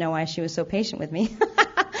still doesn't know why she was so patient with me.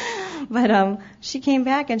 But she came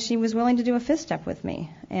back, and she was willing to do a fifth step with me.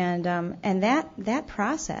 And that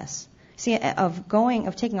process,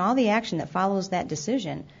 of taking all the action that follows that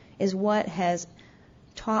decision is what has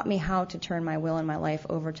taught me how to turn my will and my life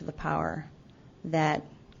over to the power that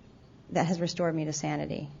has restored me to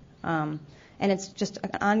sanity. And it's just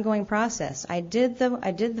an ongoing process. I did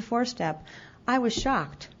the fourth step. I was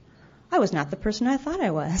shocked. I was not the person I thought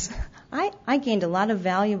I was. I gained a lot of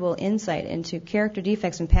valuable insight into character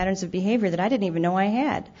defects and patterns of behavior that I didn't even know I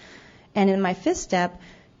had. And in my fifth step,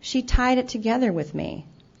 she tied it together with me.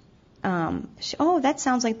 That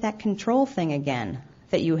sounds like that control thing again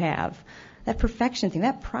that you have, that perfection thing,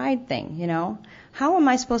 that pride thing, How am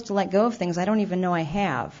I supposed to let go of things I don't even know I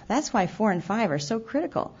have? That's why 4 and 5 are so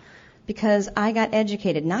critical, because I got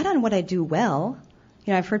educated not on what I do well.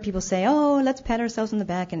 I've heard people say, let's pat ourselves on the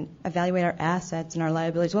back and evaluate our assets and our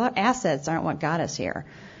liabilities. Well, our assets aren't what got us here.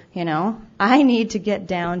 I need to get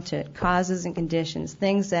down to causes and conditions,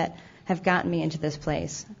 things that have gotten me into this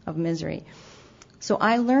place of misery. So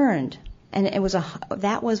I learned, and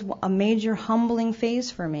that was a major humbling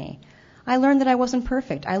phase for me. I learned that I wasn't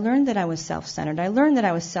perfect. I learned that I was self-centered. I learned that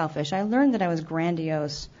I was selfish. I learned that I was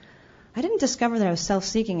grandiose. I didn't discover that I was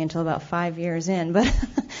self-seeking until about 5 years in, but,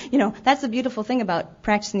 that's the beautiful thing about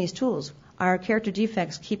practicing these tools. Our character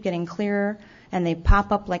defects keep getting clearer, and they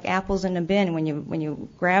pop up like apples in a bin. When you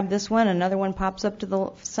grab this one, another one pops up to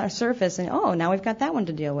the surface, and, now we've got that one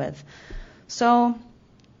to deal with. So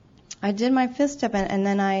I did my fifth step, and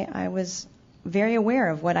then I was very aware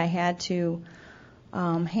of what I had to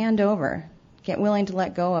hand over, get willing to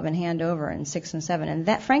let go of and hand over in 6 and 7. And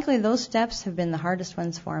that, frankly, those steps have been the hardest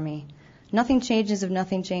ones for me. Nothing changes if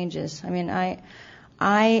nothing changes. I mean,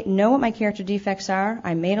 I know what my character defects are.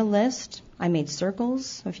 I made a list. I made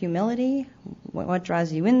circles of humility. What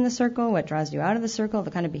draws you in the circle? What draws you out of the circle?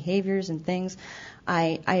 The kind of behaviors and things.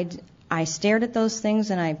 I stared at those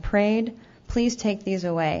things and I prayed, please take these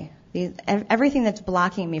away. Everything that's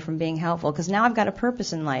blocking me from being helpful, because now I've got a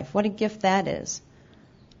purpose in life. What a gift that is.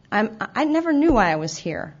 I never knew why I was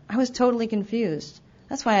here. I was totally confused.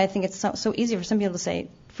 That's why I think it's so easy for some people to say,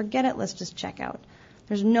 forget it, let's just check out.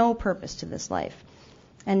 There's no purpose to this life.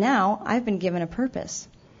 And now I've been given a purpose.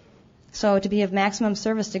 So to be of maximum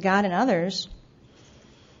service to God and others,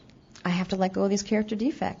 I have to let go of these character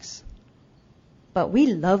defects. But we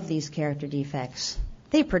love these character defects.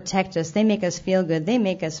 They protect us. They make us feel good. They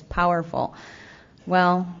make us powerful.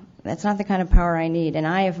 Well, that's not the kind of power I need. And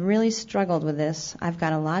I have really struggled with this. I've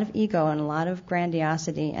got a lot of ego and a lot of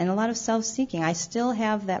grandiosity and a lot of self-seeking. I still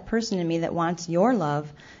have that person in me that wants your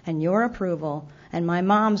love and your approval and my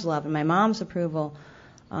mom's love and my mom's approval,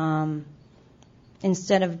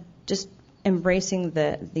 instead of just embracing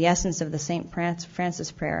the essence of the St.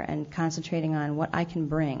 Francis prayer and concentrating on what I can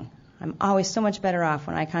bring. I'm always so much better off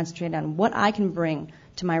when I concentrate on what I can bring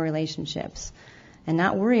to my relationships and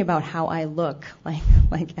not worry about how I look,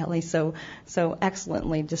 like Ellie so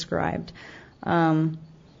excellently described. I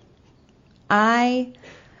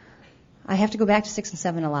have to go back to 6 and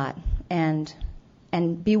 7 a lot and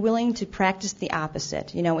be willing to practice the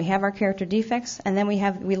opposite. We have our character defects, and then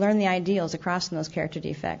we learn the ideals across from those character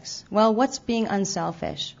defects. Well, what's being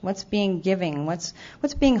unselfish? What's being giving? What's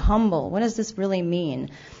being humble? What does this really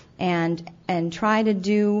mean? And try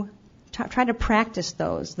to practice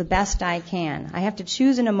those the best I can. I have to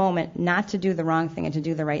choose in a moment not to do the wrong thing and to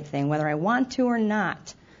do the right thing, whether I want to or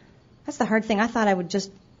not. That's the hard thing. I thought I would just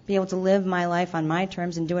be able to live my life on my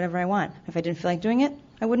terms and do whatever I want. If I didn't feel like doing it,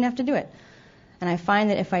 I wouldn't have to do it. And I find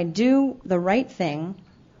that if I do the right thing,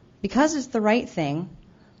 because it's the right thing,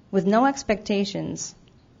 with no expectations,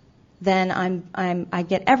 then I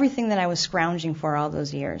get everything that I was scrounging for all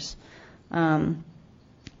those years.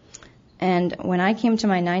 And when I came to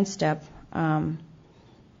my 9th step, my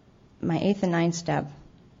 8th and 9th step,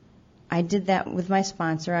 I did that with my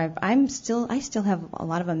sponsor. I still have a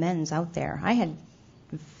lot of amends out there. I had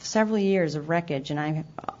several years of wreckage, and I'm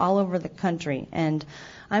all over the country, and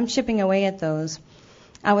I'm chipping away at those.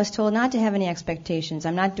 I was told not to have any expectations.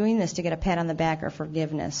 I'm not doing this to get a pat on the back or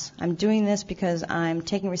forgiveness. I'm doing this because I'm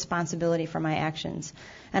taking responsibility for my actions.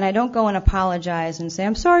 And I don't go and apologize and say,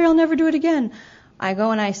 I'm sorry, I'll never do it again. I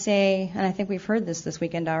go and I say, and I think we've heard this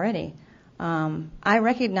weekend already, I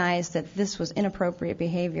recognize that this was inappropriate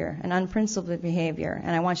behavior, an unprincipled behavior,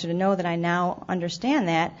 and I want you to know that I now understand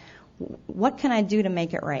that. What can I do to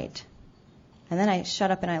make it right? And then I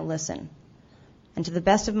shut up and I listen. And to the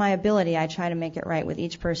best of my ability, I try to make it right with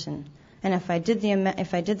each person. And if I did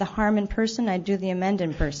the harm in person, I do the amend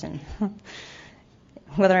in person,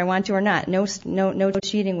 whether I want to or not. No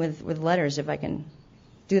cheating with letters if I can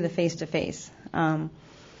do the face-to-face.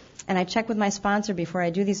 And I check with my sponsor before I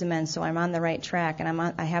do these amends, so I'm on the right track and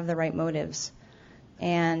I have the right motives.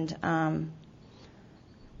 And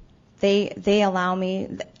they allow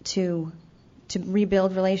me to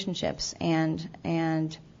rebuild relationships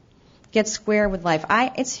and get square with life.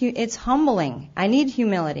 It's humbling. I need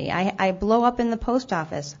humility. I blow up in the post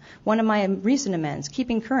office. One of my recent amends,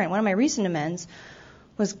 keeping current. One of my recent amends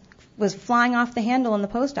was flying off the handle in the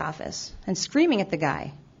post office and screaming at the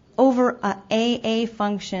guy over a AA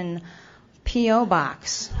function P.O.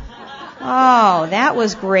 box. Oh, that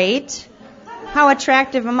was great. How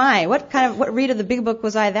attractive am I? What read of the big book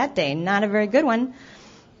was I that day? Not a very good one.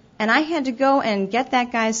 And I had to go and get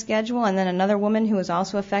that guy's schedule, and then another woman who was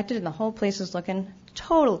also affected, and the whole place was looking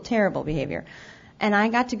total terrible behavior. And I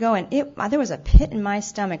got to go, and there was a pit in my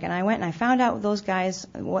stomach, and I went and I found out those guys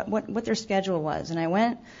what their schedule was, and I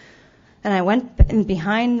went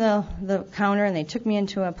behind the counter, and they took me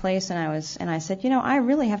into a place, and I said, I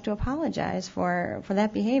really have to apologize for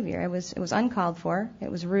that behavior. It was uncalled for.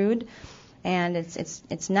 It was rude. And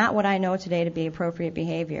it's not what I know today to be appropriate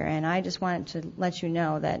behavior. And I just wanted to let you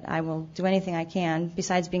know that I will do anything I can,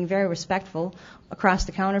 besides being very respectful across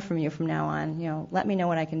the counter from you from now on. Let me know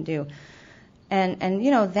what I can do. And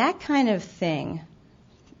that kind of thing,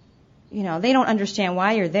 they don't understand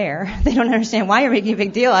why you're there. They don't understand why you're making a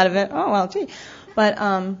big deal out of it. Oh, well, gee.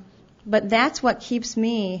 But that's what keeps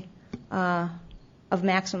me of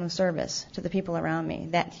maximum service to the people around me,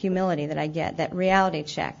 that humility that I get, that reality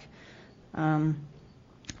check.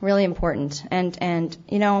 Really important. And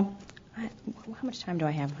how much time do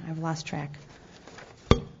I have? I've lost track.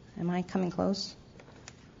 Am I coming close?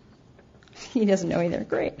 He doesn't know either.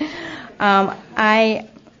 Great. I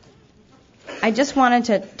just wanted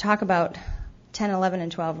to talk about 10, 11,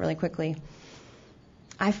 and 12 really quickly.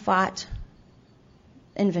 I fought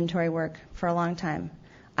inventory work for a long time.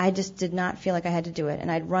 I just did not feel like I had to do it. And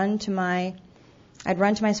I'd run to my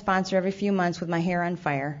sponsor every few months with my hair on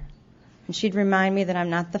fire. And she'd remind me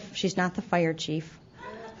that she's not the fire chief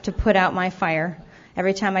to put out my fire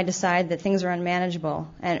every time I decide that things are unmanageable.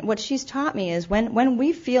 And what she's taught me is when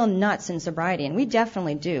we feel nuts in sobriety, and we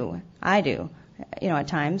definitely do, I do, at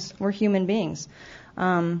times, we're human beings.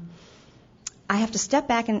 I have to step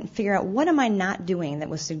back and figure out what am I not doing that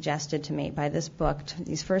was suggested to me by this book,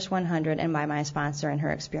 these first 100, and by my sponsor and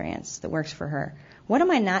her experience that works for her. What am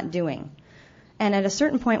I not doing? And at a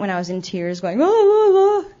certain point when I was in tears going,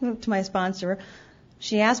 to my sponsor,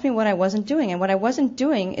 she asked me what I wasn't doing. And what I wasn't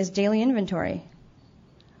doing is daily inventory.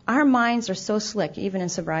 Our minds are so slick, even in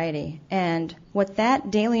sobriety. And what that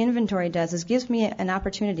daily inventory does is gives me an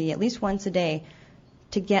opportunity, at least once a day,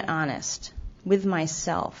 to get honest with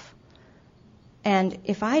myself. And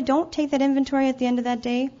if I don't take that inventory at the end of that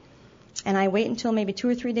day, and I wait until maybe 2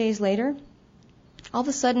 or 3 days later, all of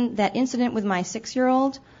a sudden that incident with my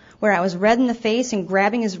 6-year-old, where I was red in the face and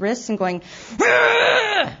grabbing his wrists and going,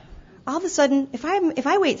 Argh! All of a sudden, if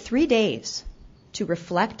I wait 3 days to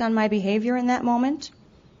reflect on my behavior in that moment,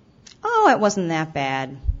 it wasn't that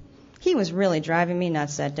bad. He was really driving me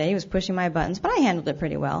nuts that day. He was pushing my buttons, but I handled it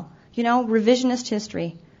pretty well. Revisionist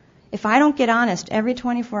history. If I don't get honest every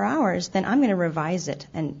 24 hours, then I'm going to revise it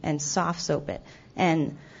and soft soap it.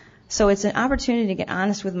 And so it's an opportunity to get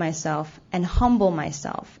honest with myself and humble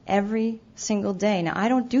myself every single day. Now, I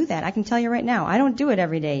don't do that. I can tell you right now, I don't do it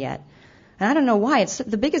every day yet. And I don't know why. It's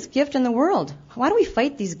the biggest gift in the world. Why do we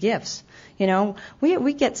fight these gifts?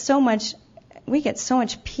 We get so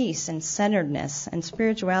much peace and centeredness and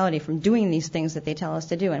spirituality from doing these things that they tell us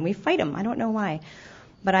to do, and we fight them. I don't know why.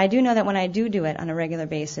 But I do know that when I do it on a regular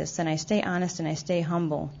basis, then I stay honest and I stay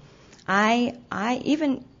humble. I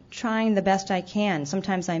even trying the best I can,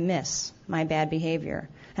 sometimes I miss my bad behavior.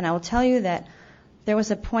 And I will tell you that there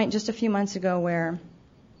was a point just a few months ago where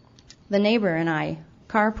the neighbor and I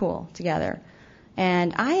carpool together.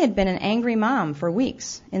 And I had been an angry mom for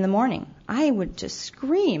weeks in the morning. I would just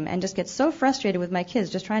scream and just get so frustrated with my kids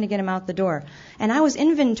just trying to get them out the door. And I was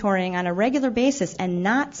inventorying on a regular basis and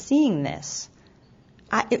not seeing this.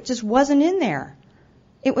 It just wasn't in there.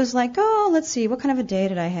 it was like, oh, let's see, what kind of a day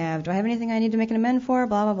did I have? Do I have anything I need to make an amend for?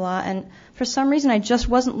 Blah, blah, blah. And for some reason, I just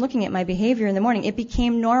wasn't looking at my behavior in the morning. It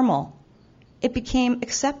became normal. It became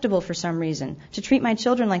acceptable for some reason to treat my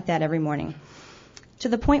children like that every morning. To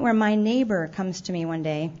the point where my neighbor comes to me one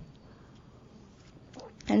day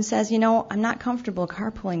and says, I'm not comfortable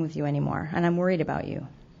carpooling with you anymore, and I'm worried about you.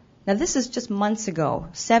 Now, this is just months ago,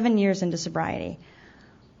 7 years into sobriety.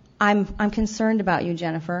 I'm concerned about you,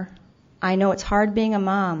 Jennifer. I know it's hard being a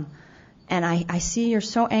mom, and I see you're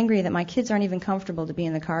so angry that my kids aren't even comfortable to be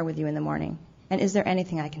in the car with you in the morning. And is there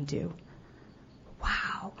anything I can do?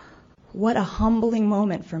 Wow, what a humbling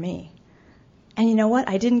moment for me. And you know what?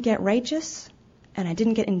 I didn't get righteous, and I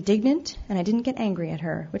didn't get indignant, and I didn't get angry at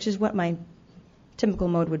her, which is what my typical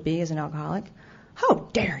mode would be as an alcoholic. How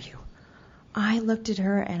dare you? I looked at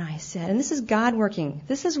her and I said, and this is God working.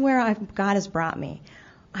 This is where God has brought me.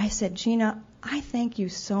 I said, Gina, I thank you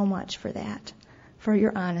so much for that, for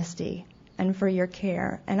your honesty and for your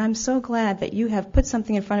care. And I'm so glad that you have put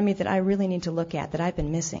something in front of me that I really need to look at, that I've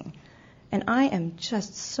been missing. And I am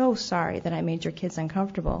just so sorry that I made your kids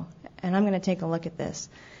uncomfortable. And I'm going to take a look at this.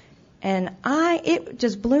 And it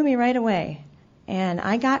just blew me right away. And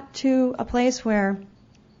I got to a place where,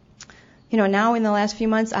 now in the last few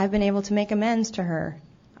months, I've been able to make amends to her.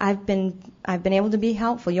 I've been able to be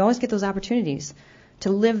helpful. You always get those opportunities to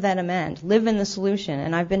live that amend, live in the solution.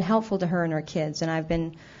 And I've been helpful to her and her kids. And I've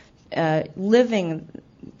been living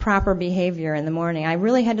proper behavior in the morning. I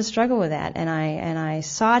really had to struggle with that. And I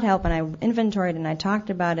sought help, and I inventoried, and I talked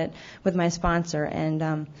about it with my sponsor.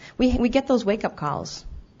 And we get those wake-up calls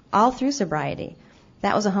all through sobriety.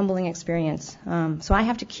 That was a humbling experience. So I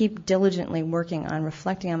have to keep diligently working on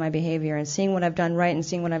reflecting on my behavior and seeing what I've done right and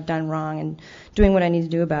seeing what I've done wrong and doing what I need to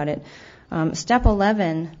do about it. Step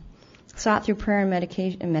 11, sought through prayer and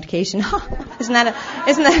medication. isn't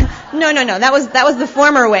that? No. That was the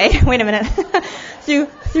former way. Wait a minute.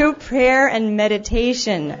 through prayer and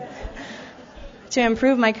meditation to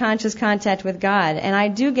improve my conscious contact with God. And I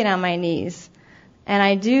do get on my knees, and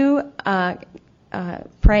I do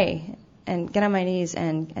pray and get on my knees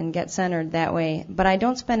and get centered that way. But I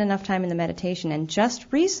don't spend enough time in the meditation. And just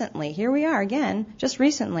recently, here we are again, just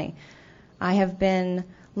recently, I have been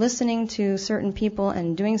listening to certain people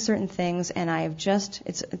and doing certain things, and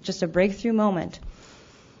it's just a breakthrough moment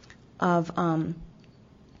of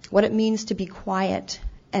what it means to be quiet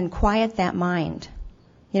and quiet that mind.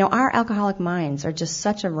 Our alcoholic minds are just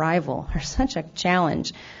such a rival, or such a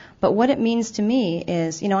challenge. But what it means to me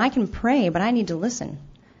is, I can pray, but I need to listen.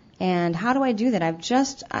 And how do I do that?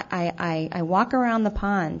 I walk around the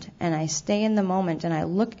pond, and I stay in the moment, and I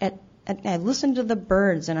I listen to the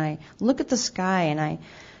birds, and I look at the sky,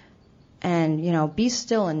 and be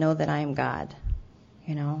still and know that I am God.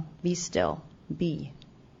 Be still, be.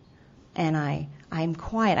 And I'm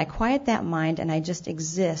quiet. I quiet that mind, and I just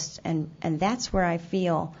exist, and that's where I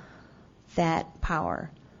feel that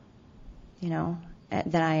power.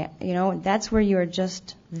 That's where you're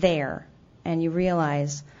just there, and you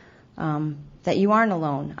realize that you aren't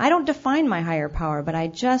alone. I don't define my higher power, but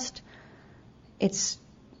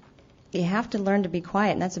you have to learn to be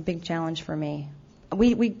quiet, and that's a big challenge for me.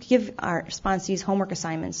 We give our sponsees homework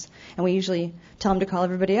assignments, and we usually tell them to call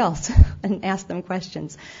everybody else and ask them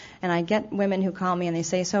questions. And I get women who call me and they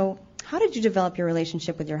say, so how did you develop your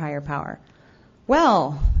relationship with your higher power?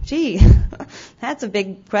 Well, gee, that's a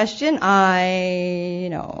big question. I,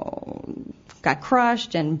 got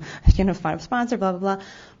crushed and, found a sponsor, blah, blah, blah.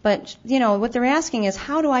 But, what they're asking is,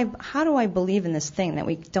 how do I believe in this thing that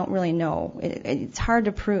we don't really know? It's hard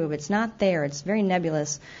to prove. It's not there. It's very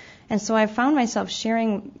nebulous. And so I found myself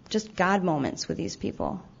sharing just God moments with these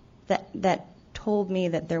people that told me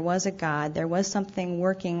that there was a God, there was something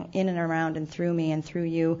working in and around and through me and through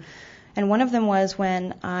you. And one of them was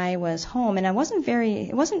when I was home, and I must have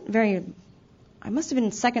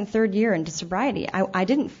been second, third year into sobriety. I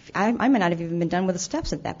might not have even been done with the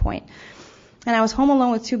steps at that point. And I was home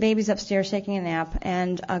alone with two babies upstairs taking a nap,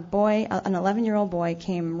 and an 11-year-old boy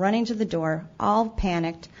came running to the door, all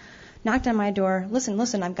panicked, knocked on my door.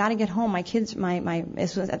 Listen, I've got to get home. My kids, it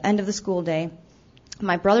was at the end of the school day.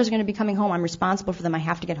 My brother's going to be coming home. I'm responsible for them. I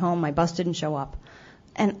have to get home. My bus didn't show up.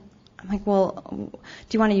 And I'm like, well, do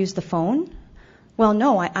you want to use the phone? Well,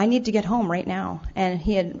 no, I need to get home right now. And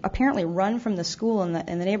he had apparently run from the school in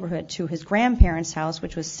the neighborhood to his grandparents' house,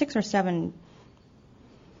 which was 6 or 7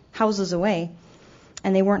 houses away,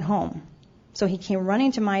 and they weren't home. So he came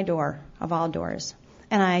running to my door, of all doors.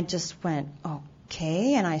 And I just went,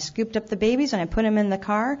 okay. And I scooped up the babies, and I put them in the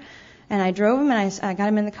car, and I drove him, and I got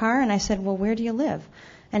him in the car, and I said, well, where do you live?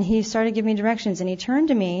 And he started giving me directions, and he turned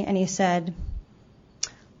to me, and he said,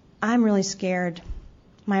 I'm really scared.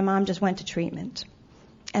 my mom just went to treatment,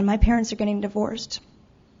 and my parents are getting divorced,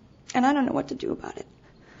 and I don't know what to do about it.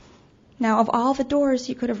 Now, of all the doors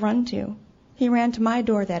he could have run to, he ran to my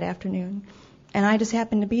door that afternoon, and I just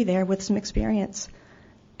happened to be there with some experience.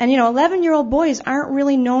 And, 11-year-old boys aren't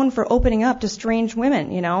really known for opening up to strange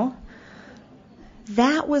women,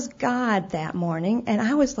 That was God that morning, and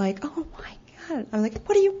I was like, oh, my God. I'm like,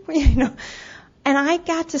 what are you, And I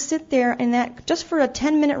got to sit there in that just for a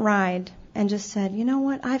 10-minute ride and just said, you know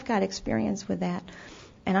what, I've got experience with that.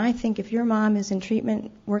 And I think if your mom is in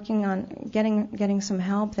treatment, working on getting some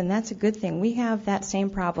help, then that's a good thing. We have that same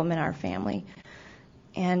problem in our family.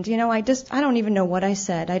 And, I don't even know what I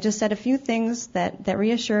said. I just said a few things that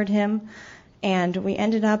reassured him. And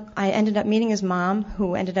I ended up meeting his mom,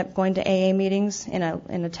 who ended up going to AA meetings in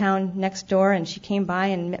a town next door. And she came by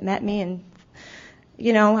and met me, and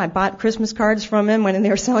I bought Christmas cards from him when they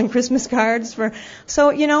were selling Christmas cards but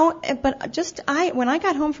when I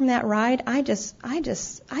got home from that ride, I just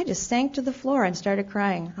sank to the floor and started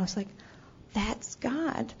crying. I was like, that's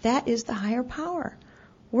God. That is the higher power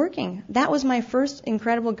working. That was my first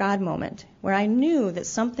incredible God moment where I knew that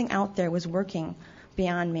something out there was working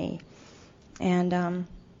beyond me. And, and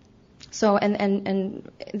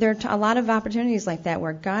there are a lot of opportunities like that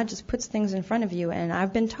where God just puts things in front of you, and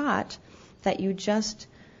I've been taught that you just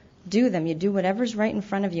do them. You do whatever's right in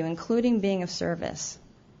front of you, including being of service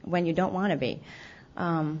when you don't want to be.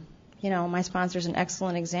 My sponsor's an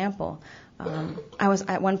excellent example.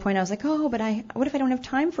 At one point I was like, but what if I don't have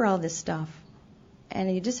time for all this stuff?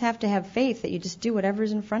 And you just have to have faith that you just do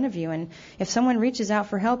whatever's in front of you. And if someone reaches out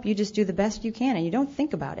for help, you just do the best you can, and you don't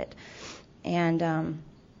think about it. And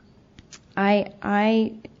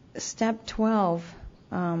I step 12,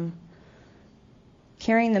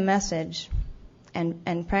 carrying the message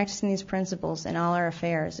and practicing these principles in all our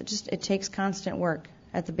affairs. It takes constant work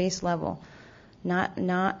at the base level, not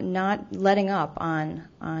letting up on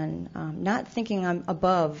not thinking I'm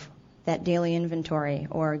above that daily inventory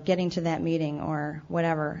or getting to that meeting or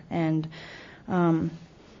whatever. And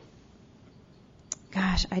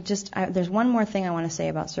there's one more thing I want to say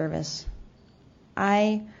about service.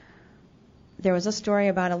 There was a story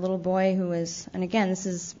about a little boy who was, and again, this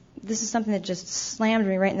is something that just slammed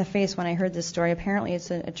me right in the face when I heard this story. Apparently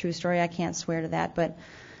it's a true story. I can't swear to that. But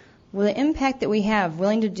the impact that we have,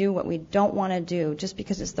 willing to do what we don't want to do just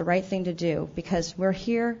because it's the right thing to do, because we're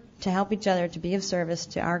here to help each other, to be of service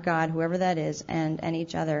to our God, whoever that is, and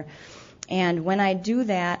each other. And when I do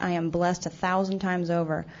that, I am blessed 1,000 times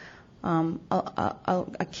over.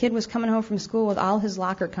 A kid was coming home from school with all his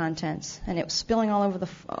locker contents, and it was spilling all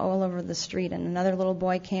over the street. And another little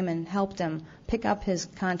boy came and helped him pick up his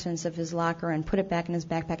contents of his locker and put it back in his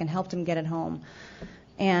backpack and helped him get it home.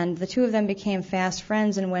 And the two of them became fast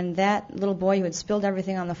friends. And when that little boy who had spilled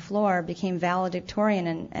everything on the floor became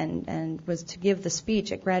valedictorian and was to give the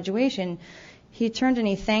speech at graduation, he turned and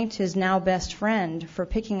he thanked his now best friend for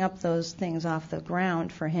picking up those things off the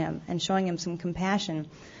ground for him and showing him some compassion.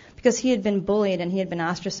 Because he had been bullied and he had been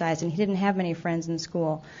ostracized and he didn't have many friends in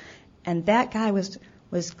school. And that guy was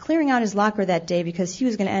clearing out his locker that day because he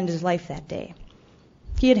was going to end his life that day.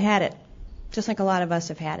 He had it, just like a lot of us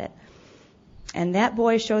have had it. And that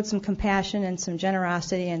boy showed some compassion and some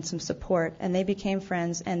generosity and some support, and they became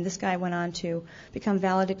friends. And this guy went on to become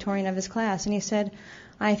valedictorian of his class. And he said,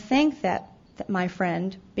 I thank that my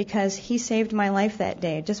friend because he saved my life that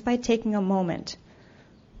day just by taking a moment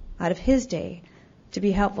out of his day to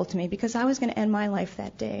be helpful to me, because I was going to end my life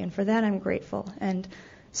that day, and for that I'm grateful. And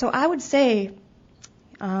so I would say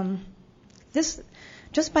this,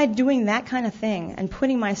 just by doing that kind of thing and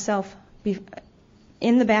putting myself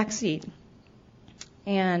in the back seat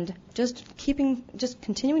and just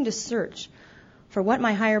continuing to search for what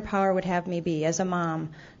my higher power would have me be as a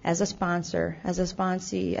mom, as a sponsor, as a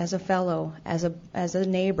sponsee, as a fellow, as a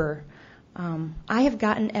neighbor, I have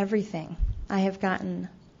gotten everything. I have gotten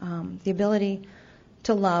the ability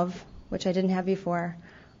to love, which I didn't have before.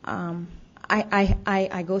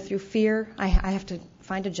 I go through fear. I have to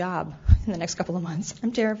find a job in the next couple of months.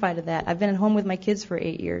 I'm terrified of that. I've been at home with my kids for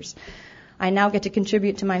 8 years. I now get to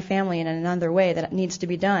contribute to my family in another way that needs to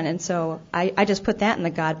be done. And so I just put that in the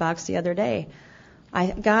God box the other day.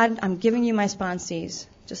 God, I'm giving you my sponsees.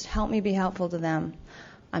 Just help me be helpful to them.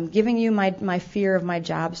 I'm giving you my fear of my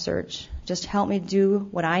job search. Just help me do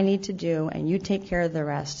what I need to do, and you take care of the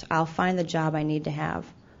rest. I'll find the job I need to have.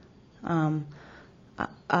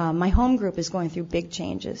 My home group is going through big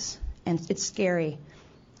changes, and it's scary.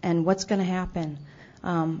 And what's going to happen?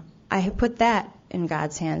 I put that in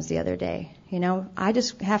God's hands the other day. I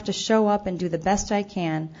just have to show up and do the best I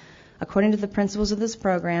can. according to the principles of this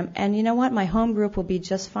program. And you know what? My home group will be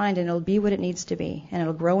just fine, and it'll be what it needs to be, and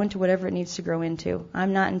it'll grow into whatever it needs to grow into.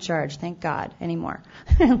 I'm not in charge, thank God, anymore.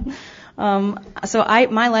 So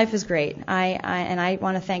my life is great. I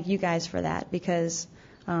want to thank you guys for that, because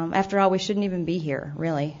after all, we shouldn't even be here,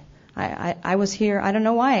 really. I was here. I don't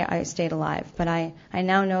know why I stayed alive, but I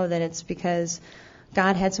now know that it's because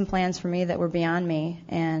God had some plans for me that were beyond me,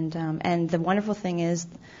 and the wonderful thing is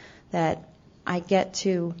that I get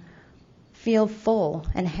to feel full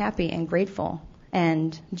and happy and grateful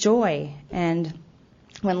and joy. And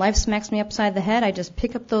when life smacks me upside the head, I just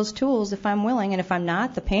pick up those tools if I'm willing, and if I'm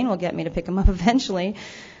not, the pain will get me to pick them up eventually,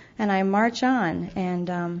 and I march on. And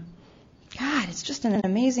God, it's just an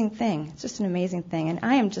amazing thing. It's just an amazing thing. And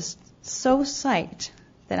I am just so psyched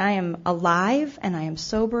that I am alive and I am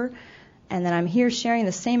sober, and that I'm here sharing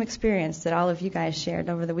the same experience that all of you guys shared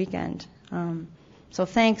over the weekend. So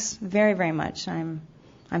thanks very, very much. I'm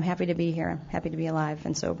happy to be here. I'm happy to be alive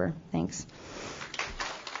and sober. Thanks.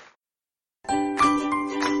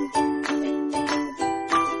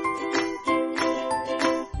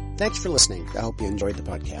 Thanks for listening. I hope you enjoyed the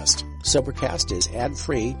podcast. Sobercast is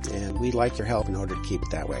ad-free, and we'd like your help in order to keep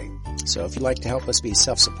it that way. So if you'd like to help us be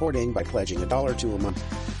self-supporting by pledging $1 or $2 a month,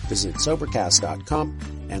 visit Sobercast.com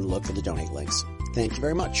and look for the donate links. Thank you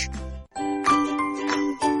very much.